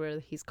times where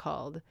he's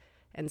called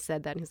and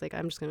said that, and he's like,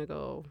 I'm just going to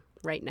go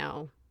right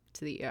now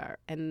to the ER.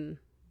 And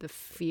the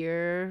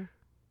fear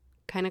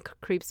kind of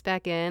creeps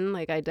back in.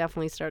 Like, I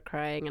definitely start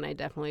crying, and I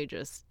definitely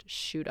just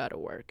shoot out of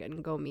work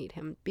and go meet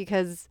him,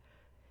 because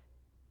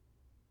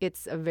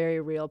it's a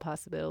very real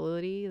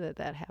possibility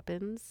that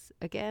happens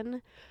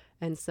again.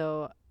 And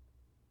so,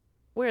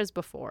 whereas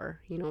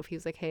before, if he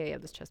was like, hey, I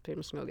have this chest pain,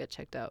 I'm just going to go get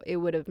checked out, it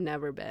would have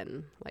never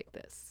been like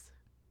this.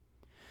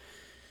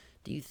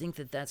 Do you think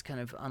that that's kind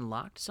of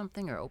unlocked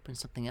something or opened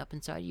something up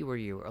inside you, where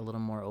you're a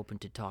little more open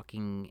to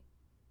talking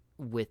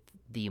with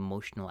the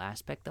emotional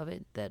aspect of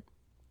it, that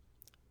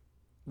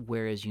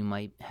whereas you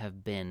might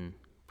have been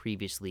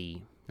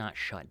previously not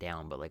shut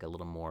down, but like a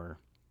little more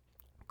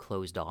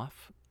closed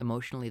off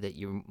emotionally, that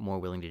you're more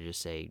willing to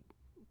just say,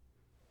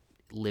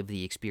 live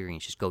the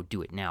experience, just go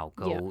do it now,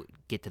 go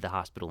get to the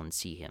hospital and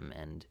see him?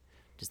 And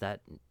does that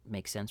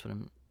make sense? What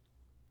I'm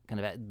kind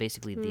of at,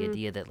 basically the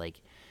idea that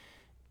like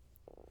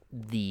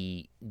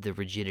the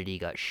rigidity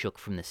got shook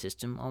from the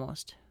system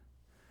almost.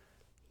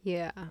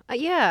 Yeah.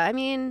 I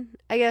mean,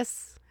 I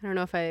guess, I don't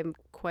know if I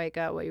quite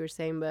got what you were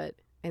saying, but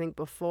I think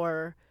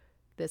before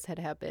this had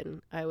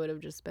happened, I would have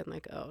just been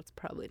like, oh, it's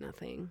probably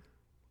nothing.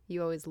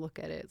 You always look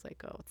at it, it's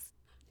like, oh,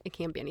 it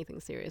can't be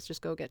anything serious.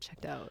 Just go get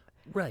checked out.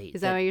 Right.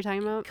 Is that what you're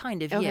talking about?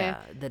 Kind of, okay. Yeah.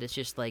 That it's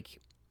just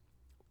like,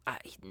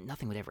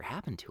 nothing would ever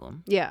happen to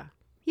him. Yeah.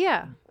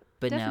 Yeah.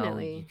 But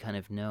definitely. Now you kind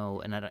of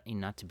know,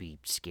 and not to be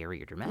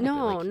scary or dramatic, no,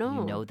 but like, no.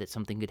 you know that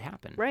something could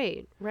happen.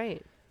 Right.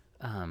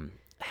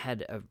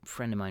 Had a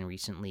friend of mine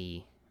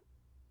recently,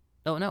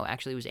 oh no,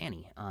 actually it was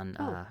Annie on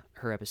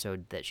her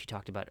episode, that she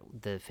talked about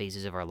the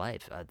phases of our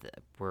life,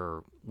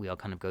 where we all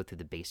kind of go through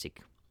the basic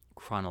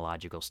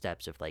chronological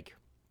steps of like,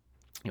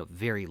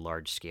 very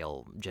large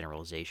scale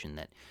generalization,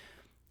 that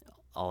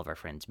all of our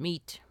friends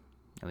meet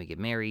and we get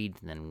married,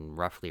 and then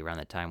roughly around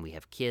that time we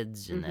have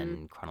kids, and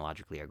then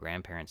chronologically our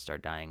grandparents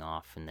start dying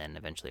off, and then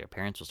eventually our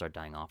parents will start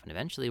dying off, and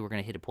eventually we're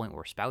going to hit a point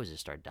where spouses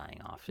start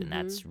dying off, and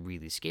that's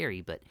really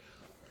scary. But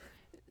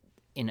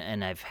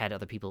and I've had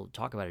other people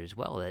talk about it as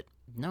well, that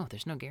no,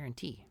 there's no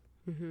guarantee.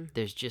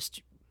 There's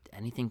just,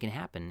 anything can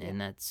happen.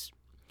 And that's,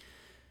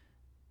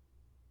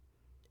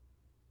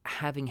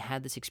 having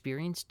had this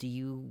experience,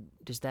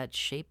 does that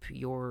shape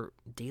your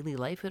daily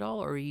life at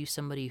all, or are you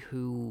somebody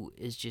who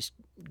is just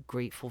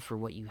grateful for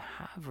what you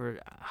have, or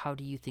how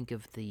do you think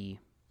of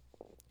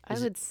I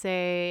would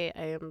say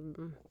I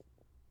am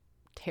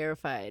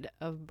terrified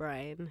of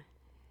Brian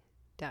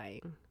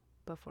dying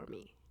before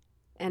me.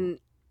 And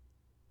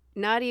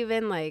not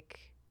even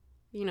like,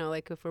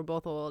 like if we're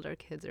both old, our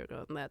kids are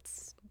grown,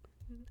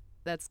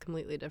 that's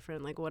completely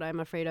different. Like, what I'm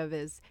afraid of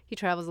is he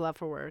travels a lot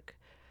for work.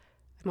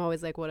 I'm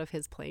always like, what if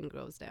his plane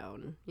goes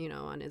down,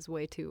 on his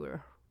way to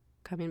or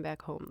coming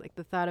back home? Like,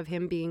 the thought of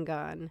him being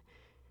gone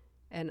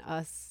and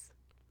us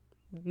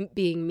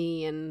being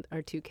me and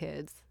our two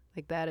kids,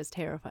 Like, that is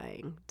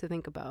terrifying to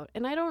think about.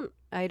 And I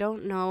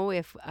don't know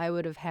if I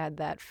would have had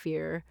that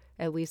fear,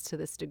 at least to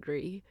this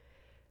degree,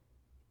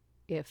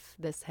 if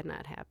this had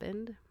not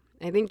happened.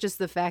 I think just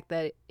the fact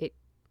that it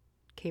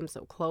came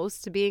so close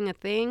to being a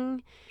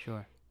thing,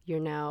 Sure. you're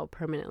now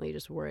permanently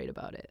just worried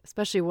about it,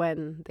 especially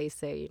when they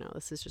say,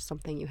 this is just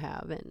something you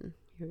have and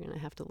you're going to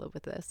have to live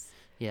with this.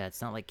 Yeah,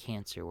 it's not like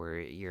cancer where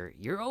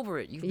you're over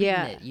it. You've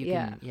Yeah, beaten it. You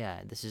yeah. can,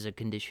 yeah, this is a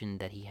condition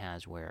that he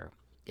has where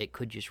it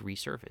could just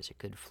resurface. It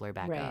could flare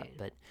back up. Right.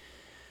 But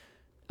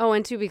Oh,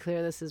 and to be clear,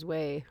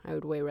 I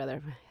would way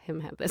rather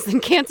him have this than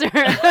cancer.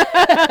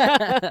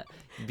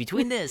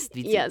 between this,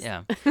 Yes.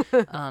 yeah.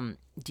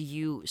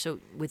 So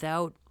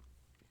without,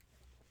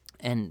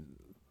 and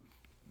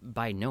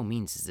by no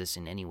means is this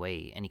in any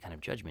way any kind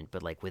of judgment,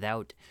 but like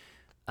without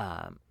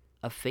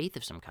a faith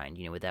of some kind,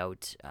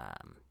 without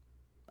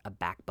a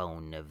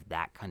backbone of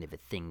that kind of a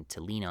thing to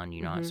lean on,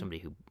 you're not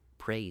somebody who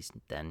prays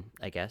then,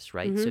 I guess,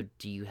 right? So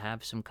do you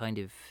have some kind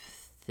of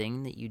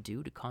thing that you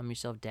do to calm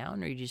yourself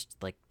down, or you just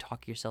like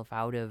talk yourself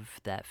out of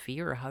that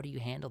fear, or how do you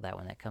handle that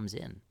when that comes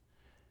in?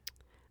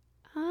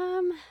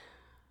 I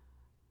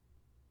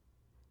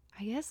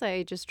guess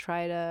I just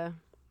try to,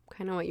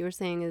 kind of what you were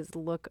saying, is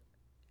look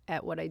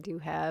at what I do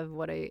have,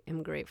 what I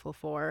am grateful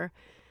for.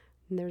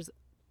 And there's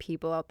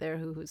people out there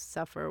who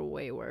suffer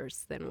way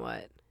worse than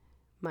what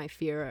my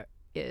fear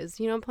is.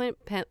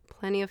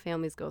 Plenty of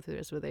families go through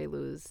this where they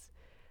lose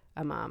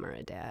a mom or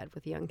a dad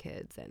with young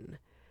kids. And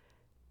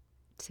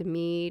to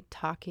me,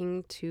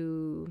 talking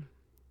to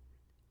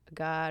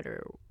God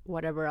or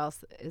whatever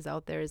else is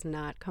out there is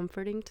not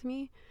comforting to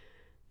me.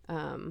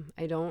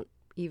 I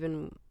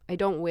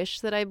don't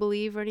wish that I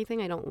believe or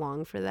anything. I don't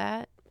long for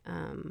that.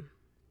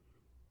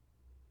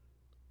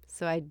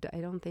 So I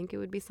don't think it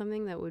would be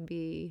something that would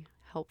be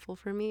helpful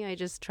for me. I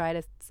just try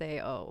to say,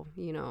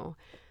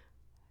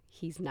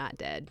 he's not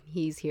dead.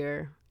 He's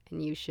here,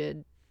 and you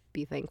should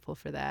be thankful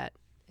for that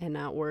and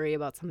not worry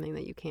about something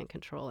that you can't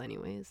control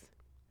anyways.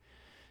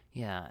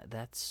 Yeah,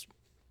 that's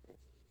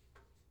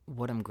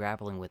what I'm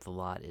grappling with a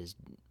lot, is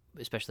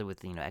especially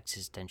with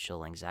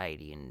existential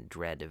anxiety and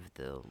dread of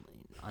the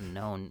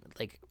unknown.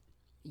 Like,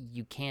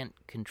 you can't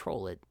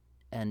control it,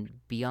 and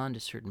beyond a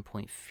certain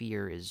point,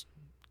 fear is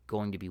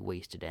going to be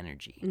wasted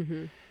energy.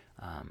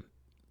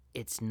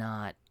 It's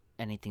not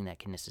anything that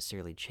can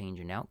necessarily change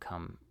an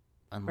outcome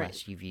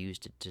unless you've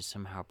used it to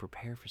somehow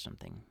prepare for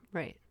something.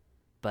 Right.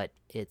 But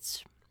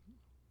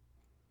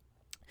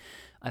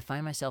I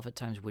find myself at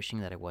times wishing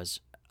that I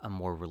was a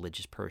more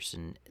religious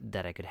person,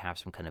 that I could have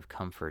some kind of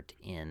comfort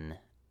in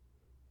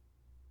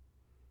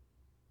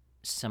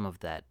some of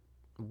that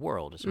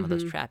world, some of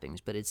those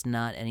trappings. But it's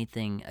not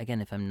anything,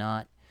 again, if I'm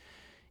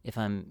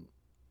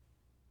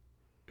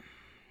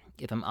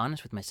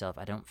honest with myself,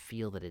 I don't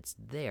feel that it's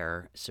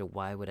there, so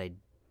why would I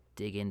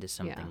dig into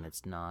something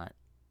that's not?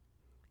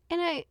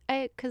 And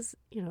because,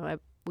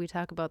 we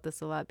talk about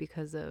this a lot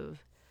because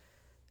of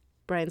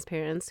Brian's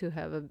parents, who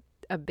have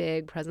a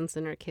big presence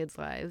in our kids'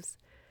 lives.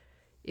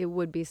 It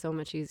would be so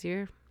much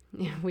easier.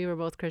 We were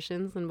both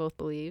Christians and both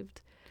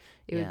believed.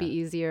 It would be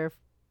easier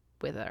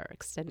with our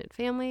extended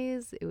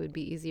families. It would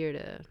be easier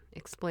to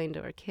explain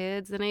to our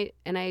kids.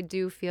 And I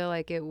do feel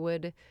like it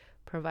would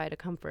provide a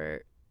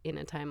comfort in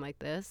a time like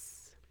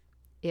this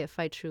if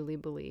I truly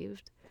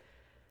believed.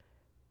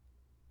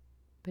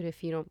 But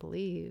if you don't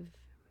believe,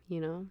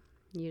 you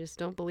just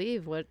don't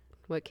believe. What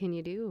can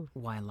you do?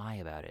 Why lie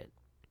about it?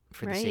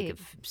 For the sake of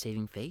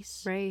saving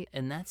face? Right.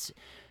 And that's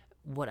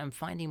what I'm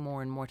finding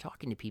more and more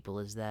talking to people,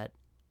 is that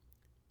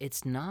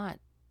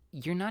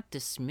you're not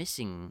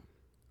dismissing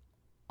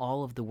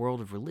all of the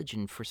world of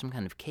religion for some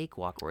kind of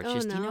cakewalk where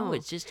it's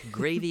it's just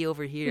gravy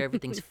over here,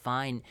 everything's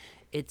fine.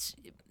 It's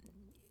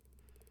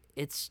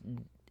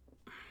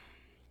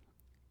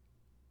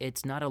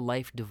not a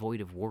life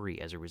devoid of worry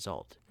as a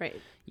result. Right.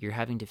 You're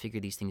having to figure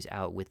these things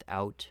out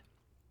without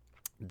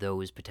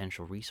those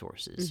potential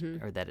resources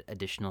or that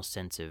additional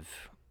sense of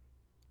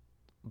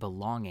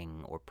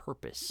belonging or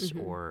purpose.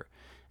 Or,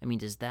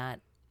 does that...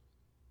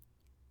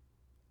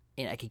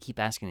 And I could keep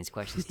asking these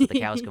questions till the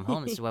cows come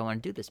home. This is why I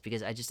want to do this,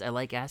 because I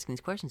like asking these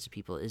questions to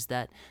people. Is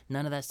that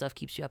none of that stuff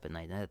keeps you up at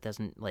night? That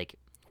doesn't, like,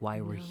 why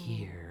we're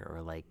here,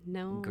 or like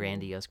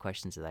grandiose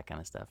questions of that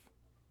kind of stuff.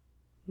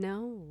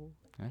 No,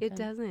 Okay. it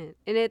doesn't.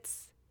 And it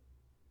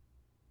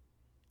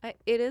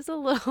is a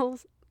little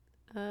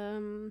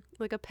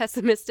like a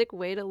pessimistic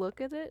way to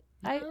look at it.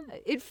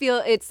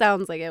 It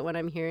sounds like it when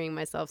I'm hearing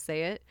myself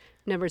say it.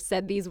 Never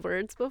said these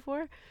words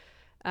before.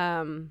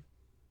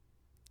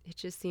 It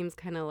just seems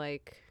kind of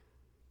like,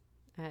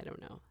 I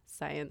don't know,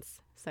 science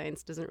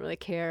doesn't really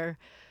care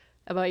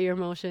about your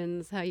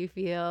emotions, how you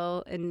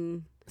feel,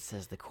 and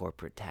says the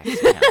corporate tax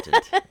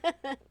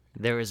accountant.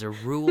 There is a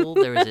rule,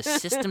 there is a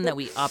system that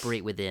we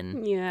operate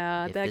within.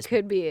 Yeah, that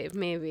could be it,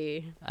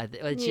 maybe.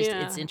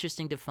 It's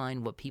interesting to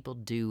find what people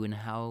do and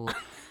how.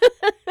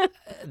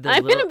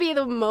 I'm going to be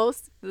the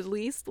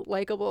least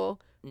likable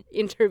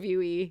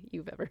interviewee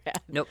you've ever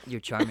had. Nope,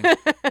 you're charming.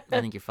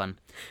 I think you're fun.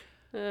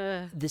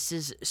 This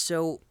is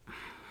so.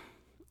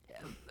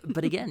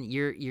 But again,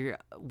 you're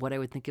what I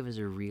would think of as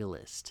a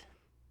realist.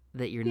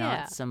 That you're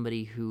Yeah. not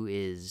somebody who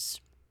is.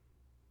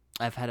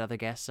 I've had other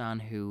guests on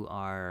who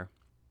are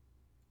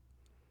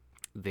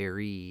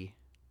very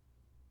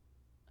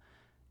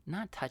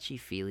not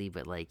touchy-feely,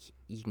 but like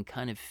you can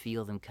kind of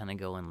feel them kind of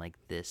going like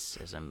this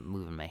as I'm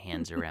moving my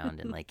hands around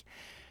and like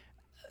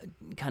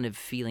kind of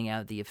feeling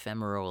out the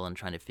ephemeral and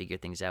trying to figure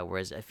things out.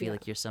 Whereas I feel Yeah.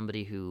 like you're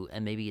somebody who,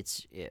 and maybe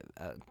it's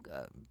a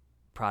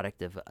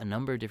product of a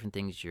number of different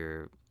things.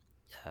 Your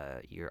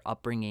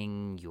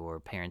upbringing, your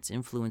parents'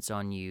 influence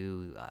on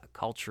you,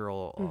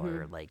 cultural,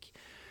 or like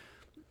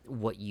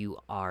what you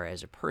are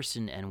as a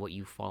person and what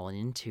you've fallen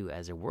into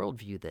as a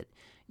worldview, that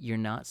you're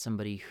not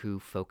somebody who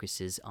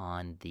focuses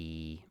on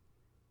the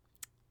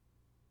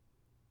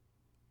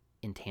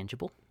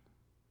intangible.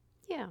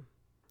 Yeah.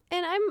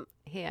 And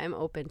I'm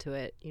open to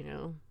it, you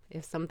know.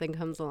 If something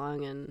comes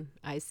along and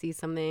I see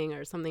something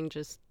or something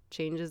just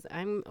changes,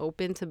 I'm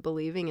open to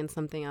believing in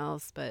something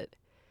else, but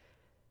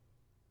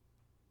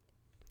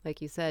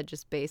like you said,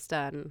 just based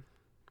on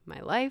my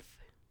life,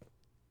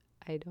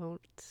 I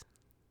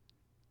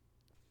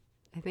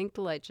think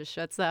the light just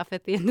shuts off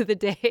at the end of the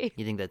day.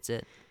 You think that's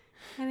it?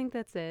 I think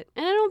that's it.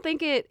 And I don't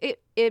think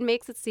it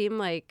makes it seem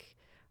like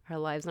our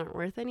lives aren't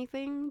worth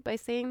anything by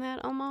saying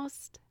that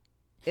almost.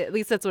 At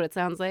least that's what it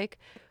sounds like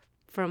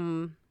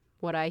from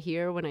what I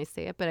hear when I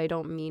say it, but I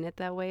don't mean it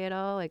that way at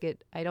all.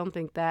 I don't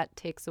think that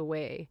takes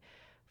away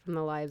from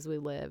the lives we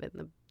live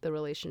and the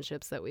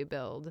relationships that we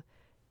build.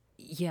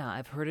 Yeah,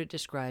 I've heard it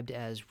described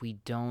as we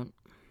don't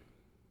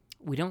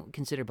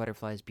consider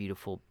butterflies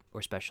beautiful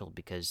or special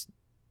because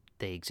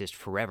they exist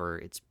forever.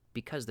 It's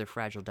because they're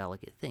fragile,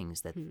 delicate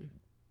things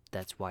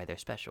that's why they're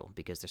special,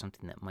 because there's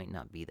something that might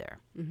not be there.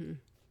 Mm-hmm.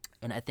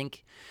 And I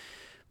think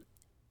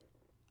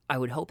I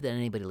would hope that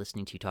anybody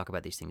listening to you talk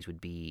about these things would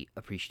be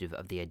appreciative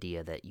of the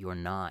idea that you're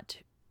not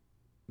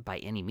by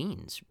any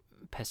means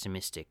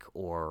pessimistic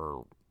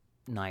or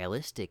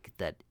nihilistic,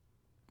 that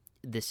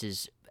this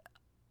is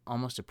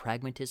almost a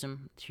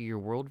pragmatism to your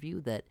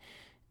worldview that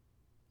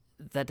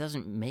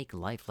doesn't make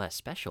life less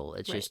special.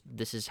 It's Right. just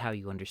this is how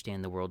you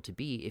understand the world to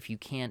be. If you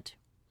can't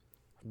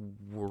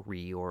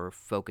worry or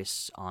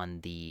focus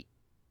on the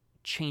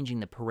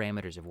changing the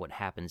parameters of what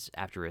happens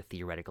after a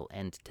theoretical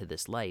end to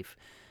this life,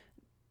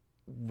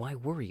 why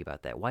worry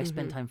about that? Why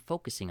spend time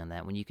focusing on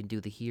that when you can do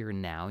the here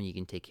and now, and you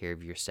can take care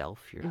of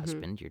yourself, your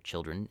husband, your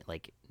children?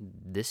 Like,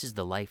 this is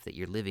the life that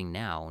you're living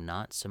now,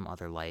 not some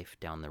other life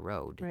down the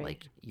road. Right.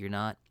 Like, you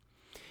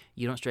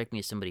don't strike me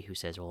as somebody who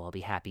says, well, I'll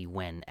be happy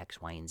when X,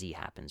 Y, and Z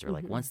happens. Or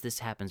like, once this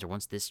happens, or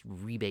once this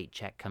rebate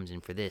check comes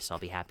in for this, I'll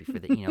be happy for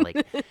that. You know,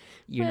 like,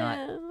 you're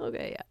not,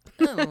 Okay,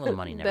 yeah. a little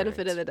money never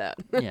Benefit hurts. of the doubt.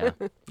 Yeah.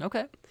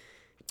 Okay.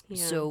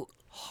 Yeah. So,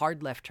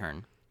 hard left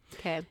turn.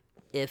 Okay.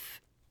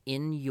 If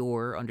in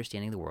your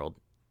understanding of the world,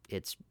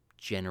 it's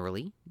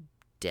generally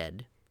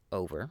dead,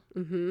 over.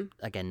 Mm-hmm.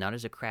 Again, not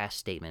as a crass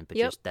statement, but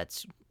Yep. just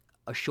that's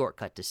a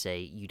shortcut to say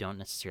you don't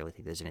necessarily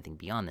think there's anything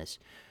beyond this.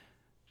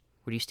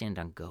 Where do you stand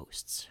on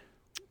ghosts?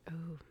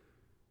 Oh,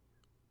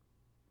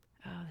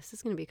 this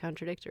is going to be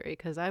contradictory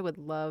because I would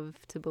love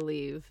to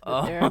believe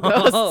that there are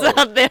ghosts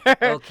out there.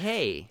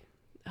 Okay.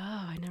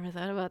 Oh, I never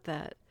thought about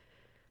that.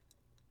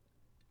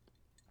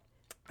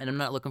 And I'm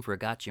not looking for a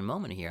gotcha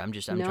moment here. I'm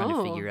trying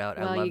to figure out.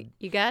 Well, I love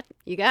you got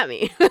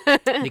me.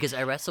 because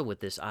I wrestle with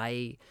this.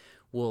 I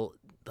will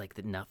like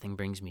that. Nothing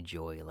brings me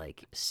joy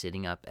like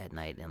sitting up at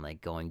night and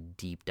like going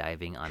deep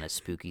diving on a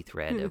spooky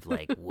thread of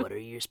like, what are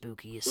your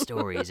spookiest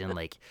stories, and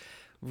like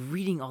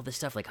reading all this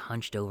stuff like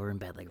hunched over in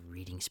bed, like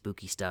reading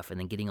spooky stuff, and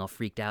then getting all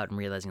freaked out and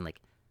realizing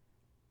like,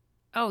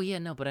 oh yeah,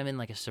 no, but I'm in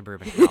like a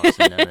suburban house,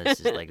 and then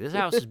this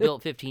house was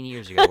built 15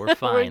 years ago. We're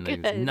fine. There's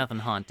good. nothing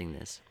haunting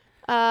this.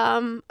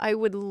 I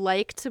would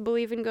like to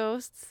believe in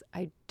ghosts.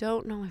 I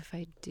don't know if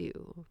I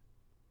do.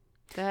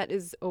 That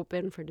is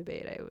open for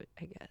debate,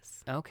 I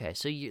guess. Okay,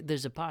 so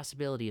there's a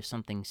possibility of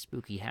something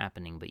spooky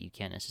happening, but you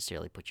can't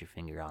necessarily put your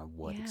finger on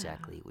what Yeah.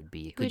 exactly it would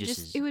be. It It could would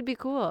just. it would be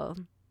cool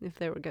if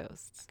there were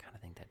ghosts. I kind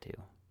of think that too.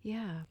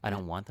 Yeah. I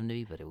don't want them to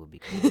be, but it would be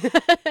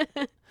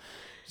cool.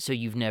 So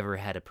you've never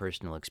had a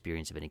personal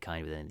experience of any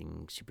kind with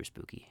anything super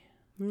spooky.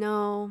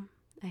 No,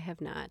 I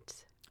have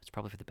not. It's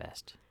probably for the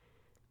best.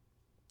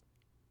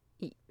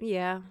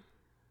 Yeah.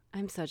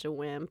 I'm such a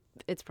wimp.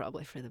 It's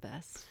probably for the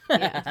best.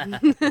 Yeah.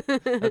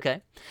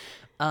 Okay.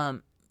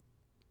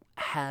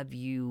 Have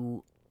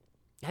you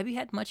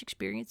had much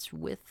experience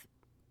with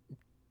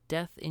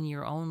death in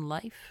your own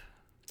life?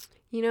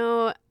 You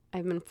know,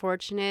 I've been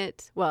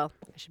fortunate. Well,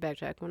 I should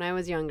backtrack. When I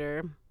was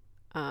younger,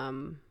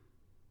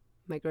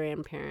 my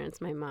grandparents,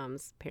 my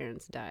mom's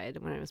parents died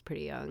when I was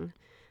pretty young.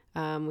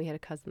 We had a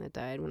cousin that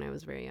died when I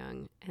was very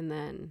young. And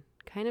then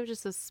kind of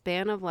just a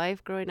span of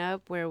life growing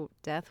up where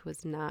death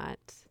was not,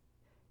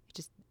 it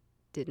just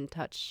didn't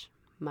touch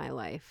my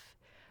life.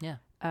 Yeah.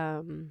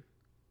 And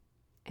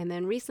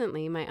then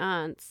recently my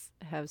aunts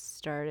are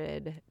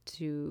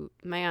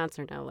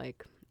now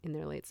like in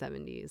their late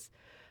 70s,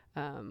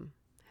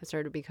 have has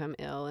started to become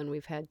ill, and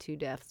we've had 2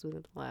 deaths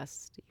within the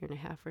last year and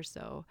a half or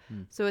so.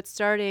 So it's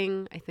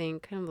starting, I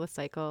think, kind of the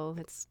cycle.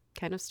 It's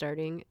kind of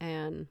starting,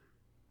 and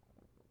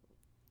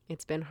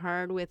it's been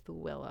hard with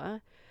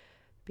Willa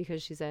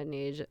because she's at an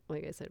age,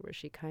 like I said, where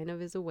she kind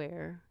of is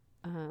aware.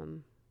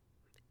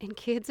 And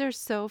kids are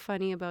so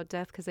funny about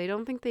death because I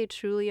don't think they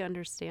truly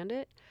understand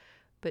it.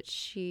 But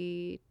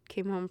she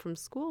came home from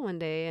school one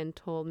day and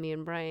told me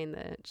and Brian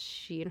that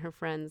she and her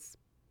friends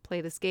play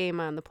this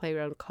game on the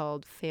playground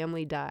called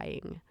Family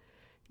Dying.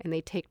 And they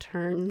take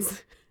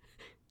turns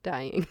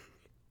dying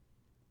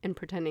and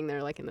pretending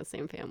they're like in the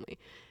same family.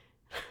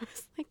 I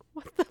was like,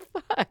 what the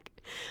fuck?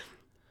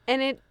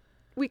 And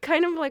we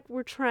kind of like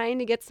were trying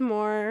to get some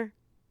more,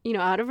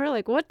 out of her.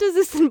 Like, what does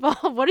this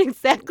involve? What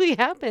exactly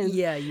happens?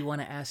 Yeah, you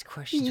want to ask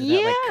questions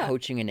without like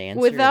coaching an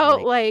answer.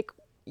 Without like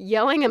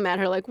yelling at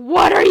her, like,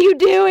 what are you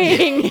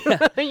doing?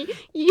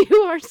 You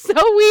are so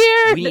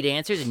weird. We need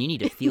answers and you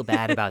need to feel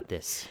bad about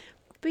this.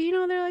 But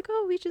they're like,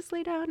 oh, we just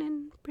lay down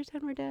and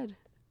pretend we're dead.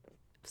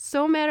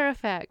 So matter of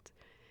fact.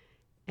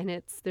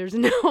 And there's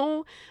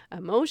no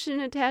emotion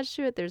attached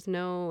to it. There's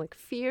no like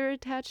fear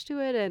attached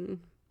to it. And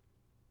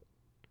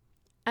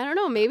I don't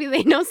know, maybe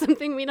they know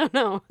something we don't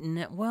know.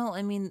 No, well,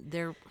 I mean,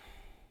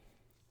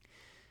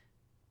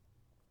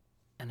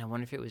 and I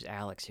wonder if it was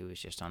Alex who was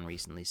just on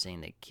recently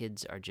saying that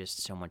kids are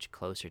just so much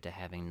closer to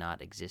having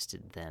not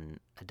existed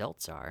than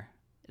adults are,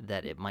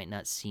 that it might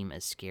not seem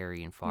as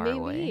scary and far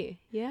away.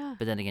 Yeah.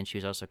 But then again, she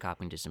was also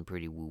copying to some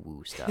pretty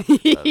woo-woo stuff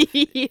of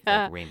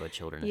like rainbow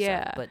children and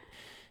stuff. But,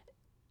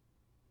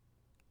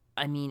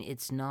 I mean,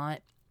 it's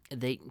not...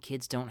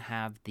 Kids don't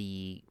have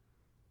the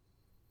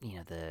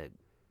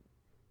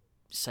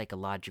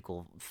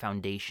psychological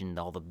foundation,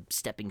 all the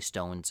stepping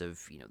stones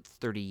of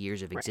 30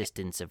 years of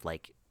existence of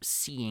like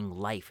seeing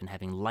life and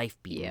having life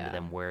beat into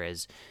them,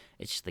 whereas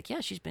it's just like,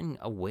 she's been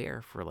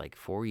aware for like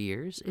 4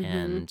 years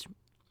and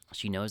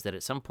she knows that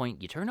at some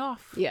point you turn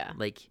off,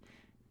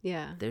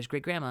 there's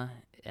great grandma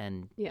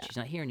and she's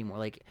not here anymore.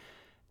 Like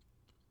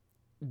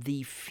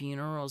the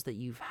funerals that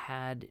you've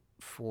had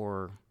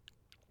for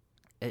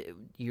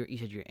you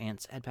said your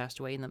aunts had passed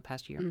away in the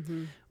past year.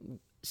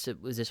 So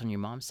was this on your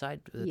mom's side?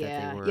 Yeah.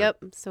 That they were Yep.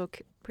 So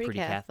pretty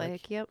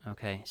Catholic. Yep.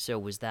 Okay. So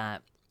was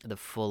that the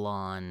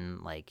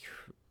full-on, like,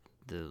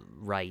 the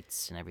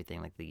rites and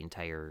everything, like the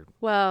entire...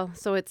 Well,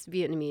 so it's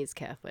Vietnamese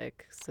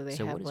Catholic. So they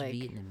have, what is like...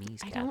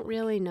 Vietnamese Catholic? I don't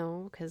really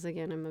know, because,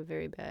 again, I'm a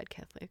very bad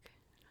Catholic.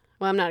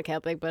 Well, I'm not a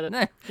Catholic,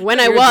 but when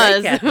I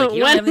was... You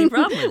don't have any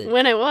problem with it.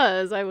 When I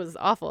was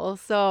awful.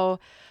 So,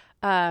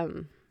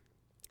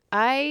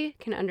 I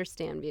can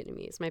understand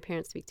Vietnamese. My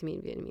parents speak to me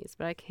in Vietnamese,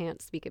 but I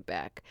can't speak it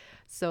back.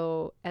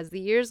 So as the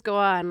years go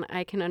on,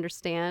 I can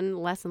understand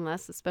less and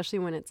less, especially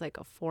when it's like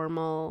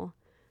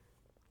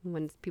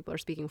when people are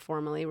speaking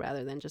formally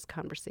rather than just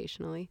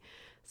conversationally.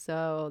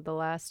 So the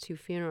last 2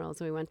 funerals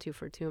we went to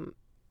for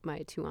my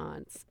 2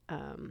 aunts,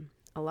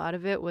 a lot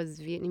of it was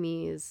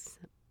Vietnamese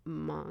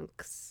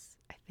monks,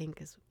 I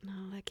think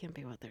no, that can't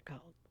be what they're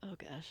called. Oh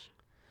gosh.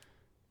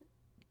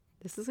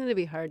 This is going to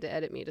be hard to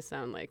edit me to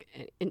sound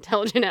like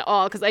intelligent at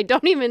all because I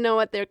don't even know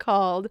what they're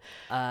called.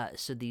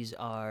 So these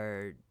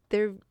are...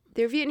 They're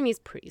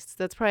Vietnamese priests.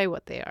 That's probably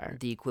what they are.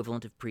 The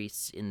equivalent of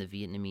priests in the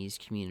Vietnamese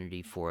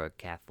community for a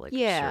Catholic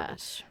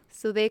service.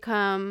 So they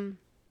come...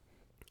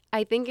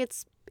 I think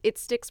it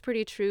sticks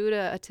pretty true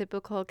to a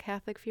typical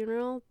Catholic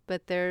funeral,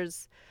 but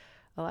there's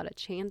a lot of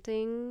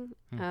chanting,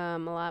 a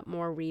lot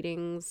more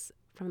readings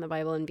from the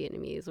Bible in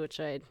Vietnamese, which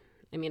I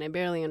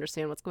barely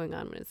understand what's going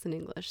on when it's in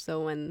English.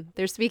 So when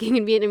they're speaking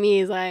in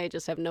Vietnamese, I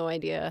just have no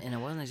idea. And it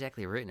wasn't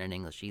exactly written in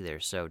English either.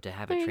 So to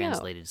have it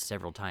translated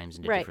several times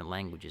into different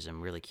languages,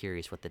 I'm really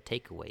curious what the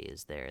takeaway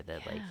is there.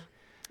 That like,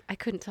 I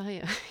couldn't tell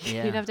you.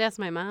 You'd have to ask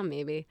my mom,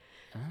 maybe.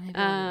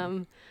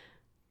 So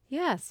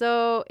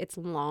it's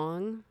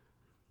long.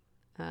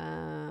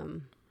 I'll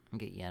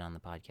get Yen on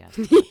the podcast.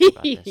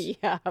 About this.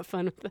 Have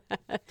fun with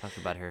that. Talk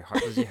about her.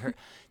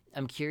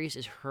 I'm curious,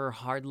 is her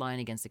hard line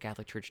against the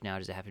Catholic Church now,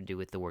 does it have to do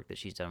with the work that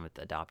she's done with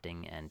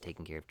adopting and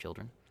taking care of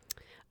children?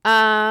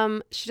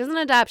 She doesn't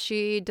adopt.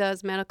 She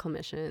does medical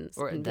missions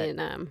in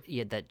Vietnam.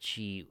 Yeah, that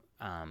she...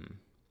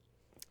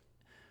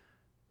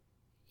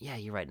 yeah,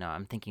 you're right. No,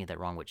 I'm thinking of that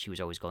wrong. What she was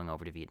always going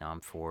over to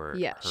Vietnam for...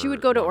 Yeah, she would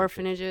go to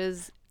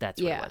orphanages.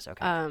 That's what it was,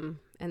 okay. And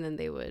then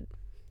they would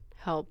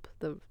help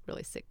the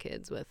really sick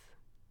kids with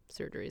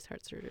surgeries,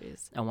 heart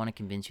surgeries. I want to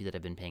convince you that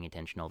I've been paying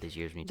attention all these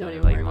years when you Don't tell me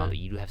even about your worry mom, about but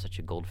you do have such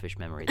a goldfish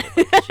memory.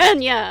 That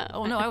Yeah.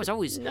 Oh, no, I was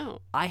always... No.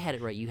 I had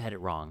it right, you had it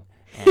wrong.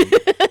 And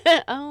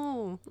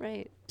oh,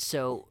 right.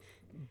 So,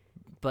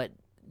 but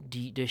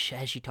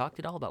has she talked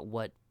at all about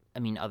what... I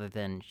mean, other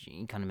than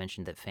she kind of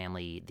mentioned that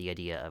family, the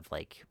idea of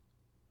like,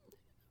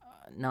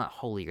 not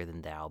holier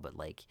than thou, but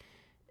like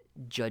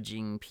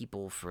judging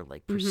people for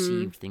like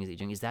perceived things that you're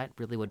doing. Is that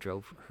really what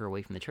drove her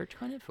away from the church,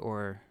 kind of,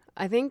 or...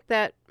 I think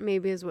that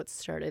maybe is what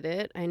started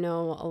it. I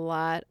know a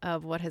lot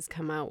of what has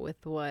come out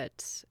with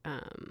what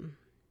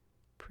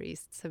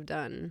priests have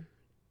done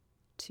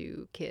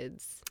to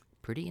kids.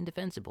 Pretty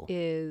indefensible.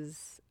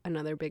 Is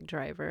another big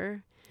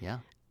driver. Yeah.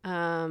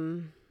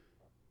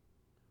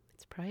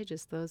 probably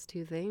just those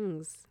two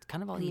things. It's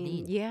kind of all you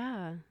need.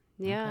 Yeah.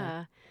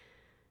 Yeah.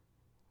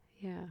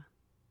 Yeah.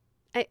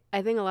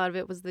 I think a lot of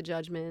it was the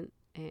judgment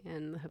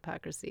and the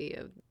hypocrisy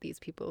of these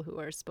people who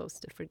are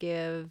supposed to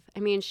forgive.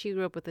 I mean, she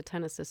grew up with a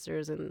ton of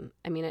sisters, and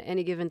I mean, at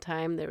any given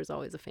time, there was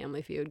always a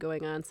family feud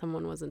going on.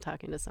 Someone wasn't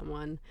talking to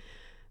someone.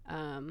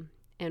 And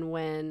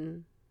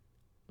when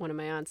one of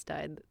my aunts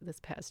died this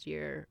past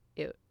year,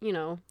 it, you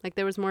know, like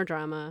there was more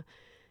drama.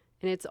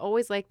 And it's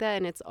always like that,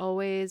 and it's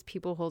always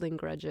people holding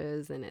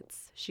grudges, and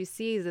she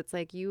sees, it's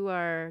like you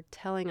are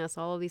telling us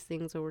all of these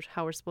things over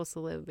how we're supposed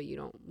to live, but you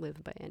don't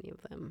live by any of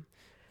them.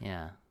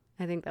 Yeah.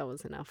 I think that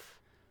was enough.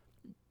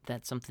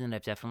 That's something that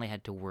I've definitely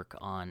had to work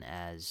on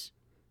as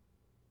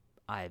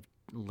I've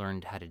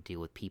learned how to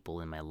deal with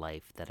people in my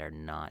life that are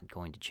not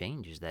going to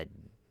change, is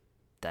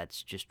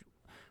that's just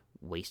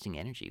wasting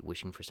energy,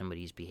 wishing for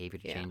somebody's behavior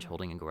to change,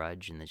 holding a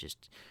grudge, and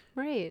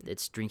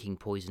it's drinking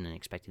poison and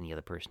expecting the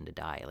other person to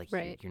die. Like,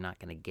 you're not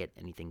going to get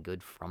anything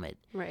good from it.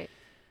 Right.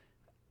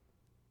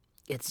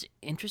 It's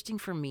interesting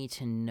for me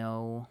to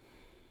know.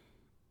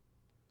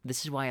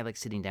 This is why I like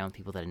sitting down with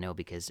people that I know,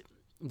 because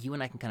you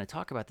and I can kind of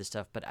talk about this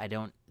stuff, but I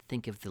don't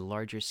think of the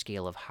larger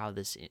scale of how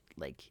this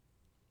like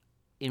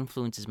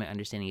influences my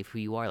understanding of who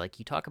you are. Like,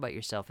 you talk about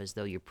yourself as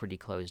though you're pretty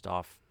closed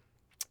off,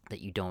 that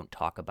you don't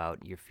talk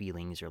about your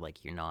feelings, or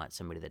like you're not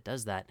somebody that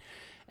does that.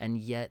 And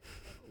yet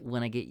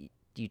when I get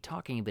you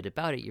talking a bit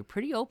about it, you're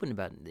pretty open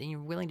about it, and you're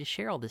willing to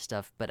share all this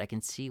stuff. But I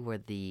can see where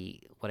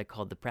what I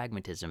call the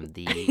pragmatism,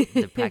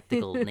 the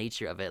practical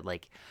nature of it.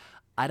 Like,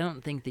 I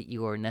don't think that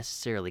you are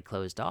necessarily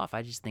closed off.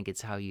 I just think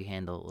it's how you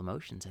handle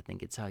emotions. I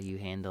think it's how you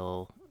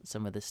handle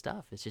some of this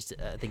stuff. It's just,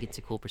 I think it's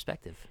a cool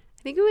perspective.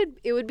 I think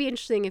it would be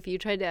interesting if you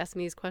tried to ask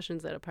me these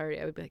questions at a party.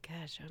 I would be like,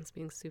 gosh, John's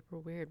being super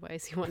weird. Why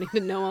is he wanting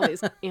to know all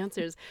these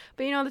answers?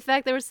 But, you know, the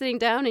fact that we're sitting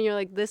down and you're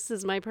like, this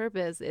is my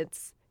purpose.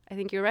 I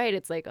think you're right.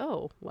 It's like,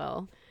 oh,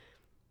 well,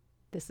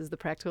 this is the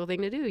practical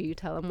thing to do. You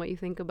tell them what you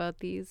think about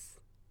these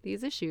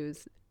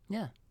issues.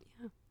 Yeah.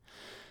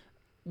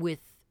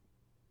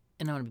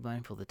 And I want to be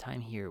mindful of the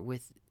time here,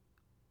 with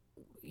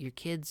your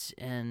kids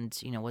and,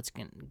 you know, what's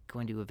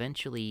going to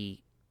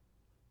eventually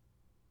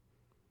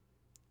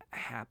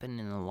happen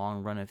in the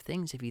long run of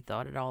things. Have you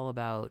thought at all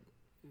about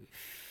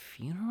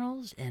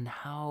funerals and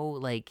how,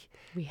 like...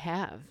 We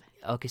have.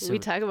 Okay, so... We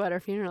talk about our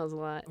funerals a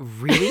lot.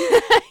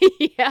 Really?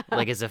 Yeah.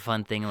 Like, it's a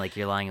fun thing, like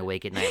you're lying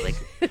awake at night,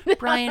 like,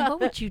 Brian, what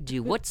would you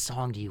do? What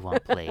song do you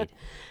want played?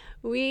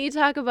 We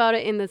talk about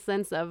it in the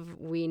sense of,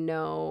 we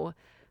know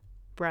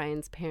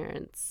Brian's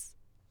parents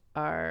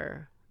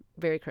are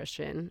very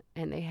Christian,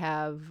 and they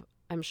have,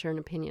 I'm sure, an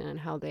opinion on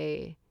how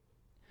they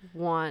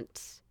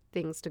want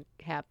things to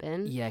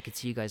happen. Yeah, I could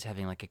see you guys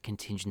having like a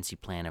contingency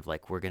plan of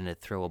like, we're going to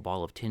throw a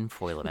ball of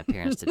tinfoil at my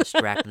parents to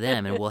distract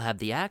them, and we'll have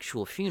the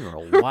actual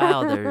funeral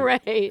while they're...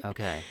 Right.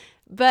 Okay.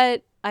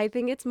 But I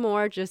think it's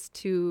more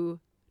just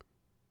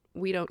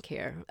we don't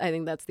care. I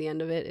think that's the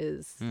end of it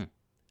is...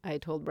 I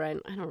told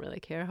Brian, I don't really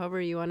care. However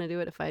you want to do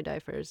it, if I die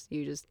first,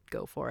 you just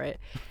go for it.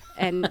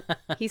 And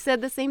he said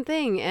the same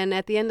thing. And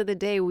at the end of the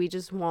day, we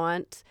just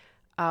want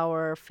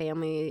our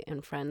family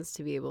and friends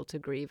to be able to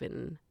grieve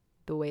in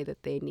the way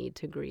that they need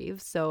to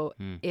grieve. So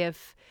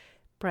if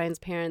Brian's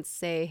parents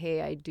say,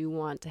 hey, I do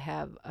want to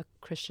have a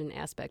Christian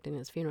aspect in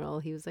his funeral,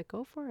 he was like,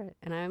 go for it.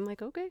 And I'm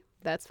like, okay,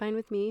 that's fine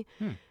with me.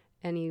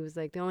 And he was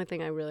like, the only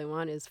thing I really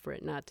want is for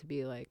it not to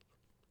be like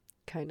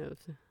kind of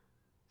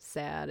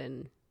sad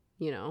and,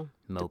 you know,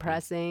 mopey,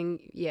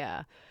 depressing.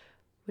 Yeah.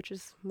 Which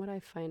is what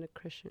I find a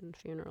Christian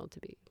funeral to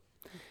be.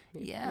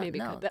 Maybe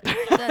no, cut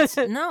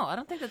that. No, I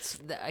don't think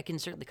I can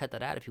certainly cut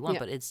that out if you want,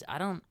 but there's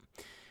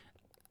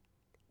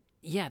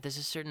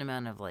a certain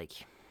amount of like,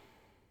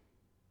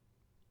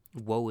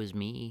 woe is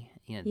me.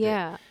 You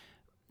know,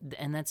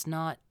 and that's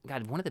not,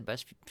 God, one of the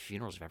best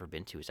funerals I've ever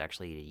been to is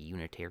actually a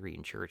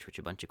Unitarian church, which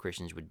a bunch of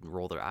Christians would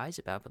roll their eyes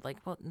about. But like,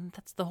 well,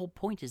 that's the whole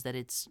point, is that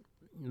it's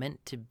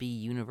meant to be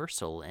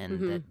universal,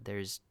 and that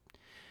there's,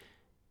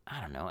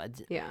 I don't know.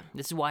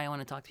 This is why I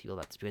want to talk to people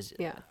about this, because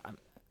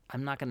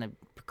I'm not going to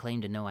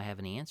proclaim to know I have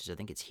any answers. I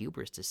think it's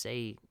hubris to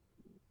say,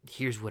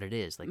 here's what it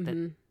is. Like,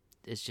 that,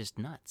 it's just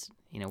nuts.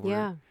 You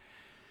know,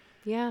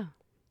 Yeah.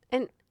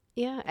 And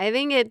I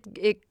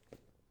think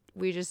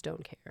we just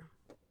don't care.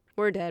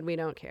 We're dead. We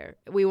don't care.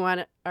 We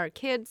want our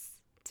kids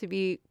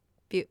to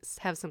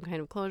have some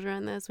kind of closure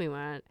on this. We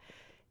want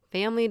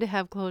family to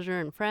have closure,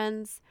 and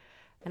friends.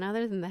 And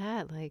other than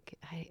that, like,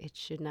 it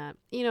should not,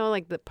 you know,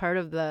 like the part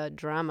of the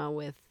drama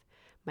with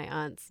my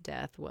aunt's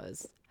death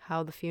was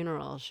how the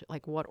funeral,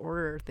 like what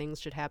order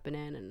things should happen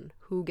in and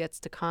who gets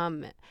to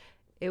come.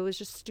 It was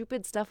just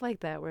stupid stuff like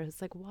that where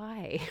it's like,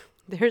 why?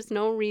 There's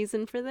no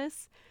reason for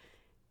this.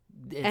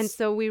 And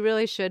so we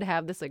really should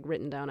have this like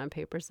written down on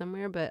paper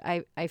somewhere. But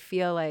I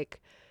feel like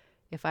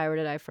if I were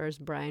to die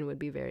first, Brian would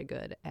be very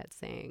good at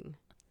saying,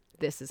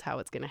 this is how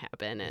it's going to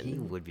happen. And he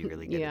would be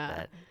really good at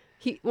that.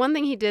 One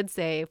thing he did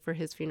say for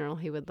his funeral,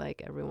 he would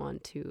like everyone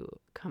to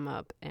come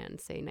up and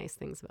say nice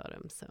things about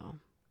him. So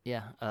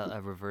yeah, a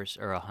reverse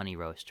or a honey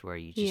roast where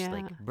you just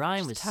like,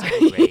 Brian was so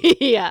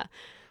great.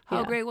 How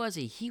Yeah. great was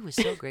he? He was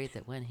so great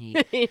that when he.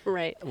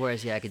 Right.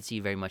 Whereas, yeah, I could see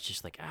very much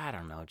just like, I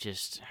don't know,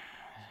 just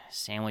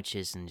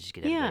sandwiches and just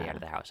get everybody Yeah. out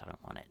of the house. I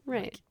don't want it.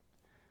 Right.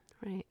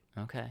 Right.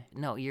 Like, okay.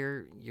 No,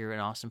 you're an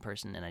awesome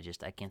person, and I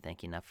can't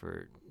thank you enough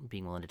for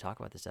being willing to talk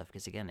about this stuff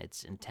because again,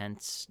 it's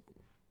intense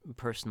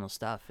personal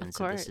stuff, and Of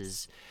so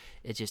course.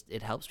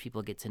 it helps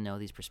people get to know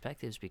these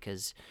perspectives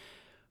because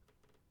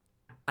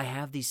I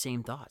have these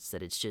same thoughts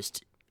that it's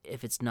just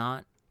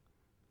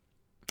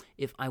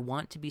if I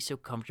want to be so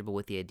comfortable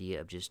with the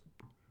idea of just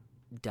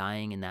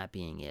dying and that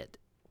being it,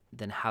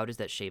 then how does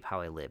that shape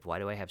how I live? Why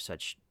do I have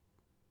such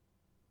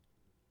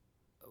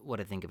what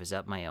I think of as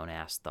up my own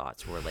ass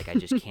thoughts where like I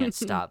just can't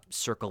stop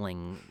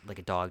circling like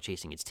a dog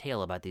chasing its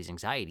tail about these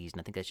anxieties, and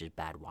I think that's just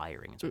bad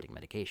wiring, and so I take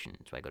medication,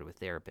 so I go to a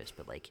therapist.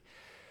 But like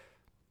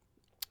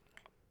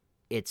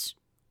it's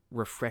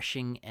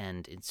refreshing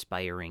and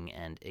inspiring,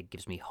 and it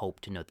gives me hope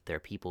to know that there are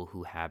people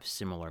who have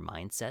similar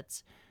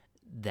mindsets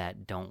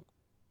that don't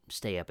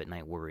stay up at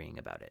night worrying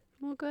about it,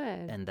 Well,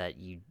 good. and that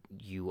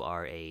you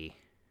are a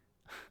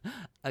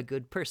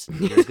good person.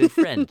 You're a good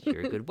friend.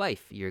 You're a good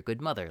wife. You're a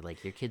good mother.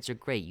 Like your kids are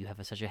great. You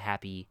have such a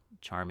happy,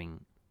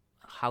 charming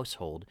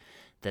household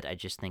that I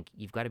just think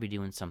you've got to be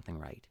doing something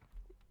right.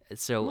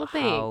 So Well,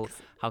 how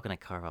thanks. can I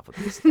carve off a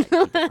piece of that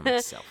and keep it for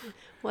myself?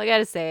 Well, I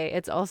gotta say,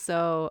 it's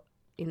also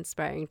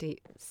inspiring to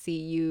see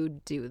you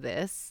do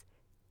this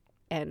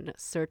and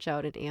search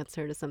out an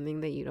answer to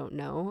something that you don't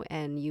know,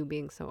 and you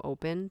being so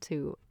open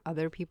to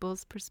other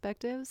people's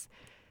perspectives,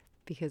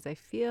 because I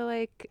feel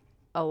like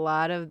a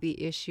lot of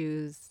the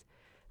issues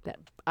that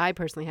I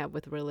personally have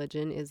with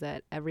religion is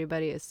that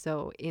everybody is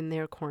so in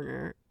their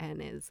corner and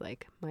is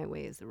like, my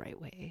way is the right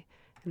way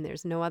and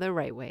there's no other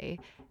right way.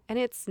 And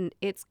it's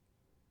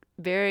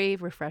very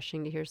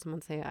refreshing to hear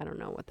someone say, I don't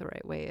know what the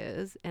right way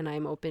is. And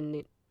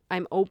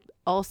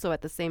also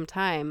at the same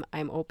time,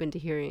 I'm open to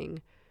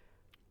hearing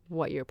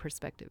what your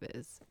perspective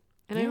is.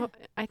 And Yeah.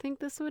 I think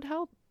this would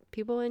help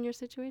people in your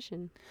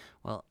situation.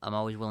 Well, I'm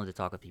always willing to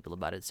talk with people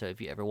about it. So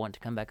if you ever want to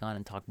come back on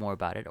and talk more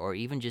about it, or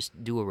even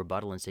just do a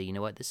rebuttal and say, you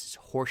know what, this is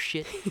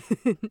horseshit.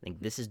 I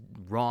think this is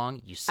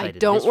wrong. You I cited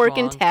don't this work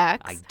in wrong.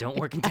 tax. I don't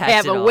work in tax. I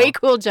have at a all. way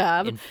cool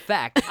job. In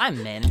fact,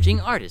 I'm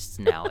managing artists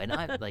now, and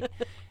I'm like,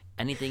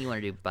 anything you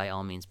want to do, by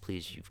all means,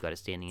 please. You've got a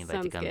standing invite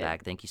to Sounds come good.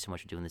 back. Thank you so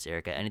much for doing this,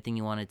 Erica. Anything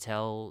you want to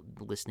tell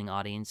the listening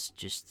audience,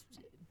 just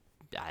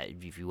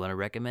if you want to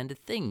recommend a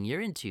thing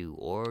you're into,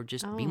 or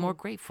just be more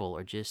grateful,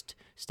 or just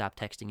stop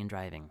texting and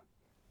driving.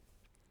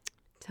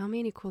 Tell me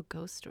any cool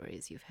ghost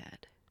stories you've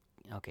had.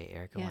 Okay,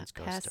 Erica wants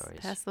ghost pass, stories.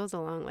 Pass those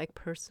along, like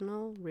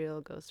personal, real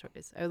ghost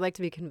stories. I would like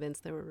to be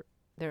convinced there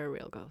are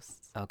real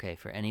ghosts. Okay,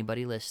 for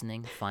anybody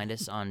listening, find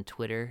us on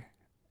Twitter.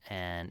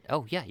 And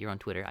oh yeah, you're on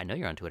Twitter. I know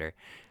you're on Twitter.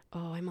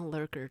 Oh, I'm a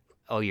lurker.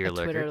 Oh, you're a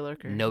lurker. Twitter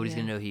lurker. Nobody's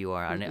Yeah. gonna know who you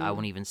are. I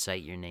won't even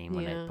cite your name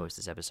when I Yeah. post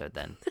this episode.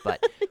 Then,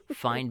 but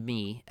find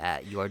me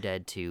at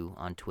YourDead2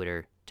 on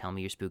Twitter. Tell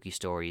me your spooky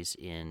stories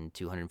in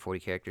 240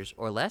 characters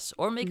or less,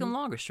 or make them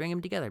longer. String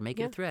them together. Make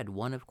it a thread.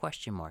 One of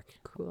question mark.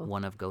 Cool.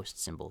 One of ghost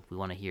symbol. We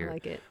want to I hear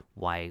like it.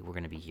 why we're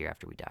gonna be here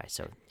after we die.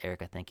 So,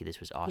 Erica, thank you. This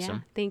was awesome.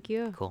 Yeah, thank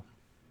you. Cool.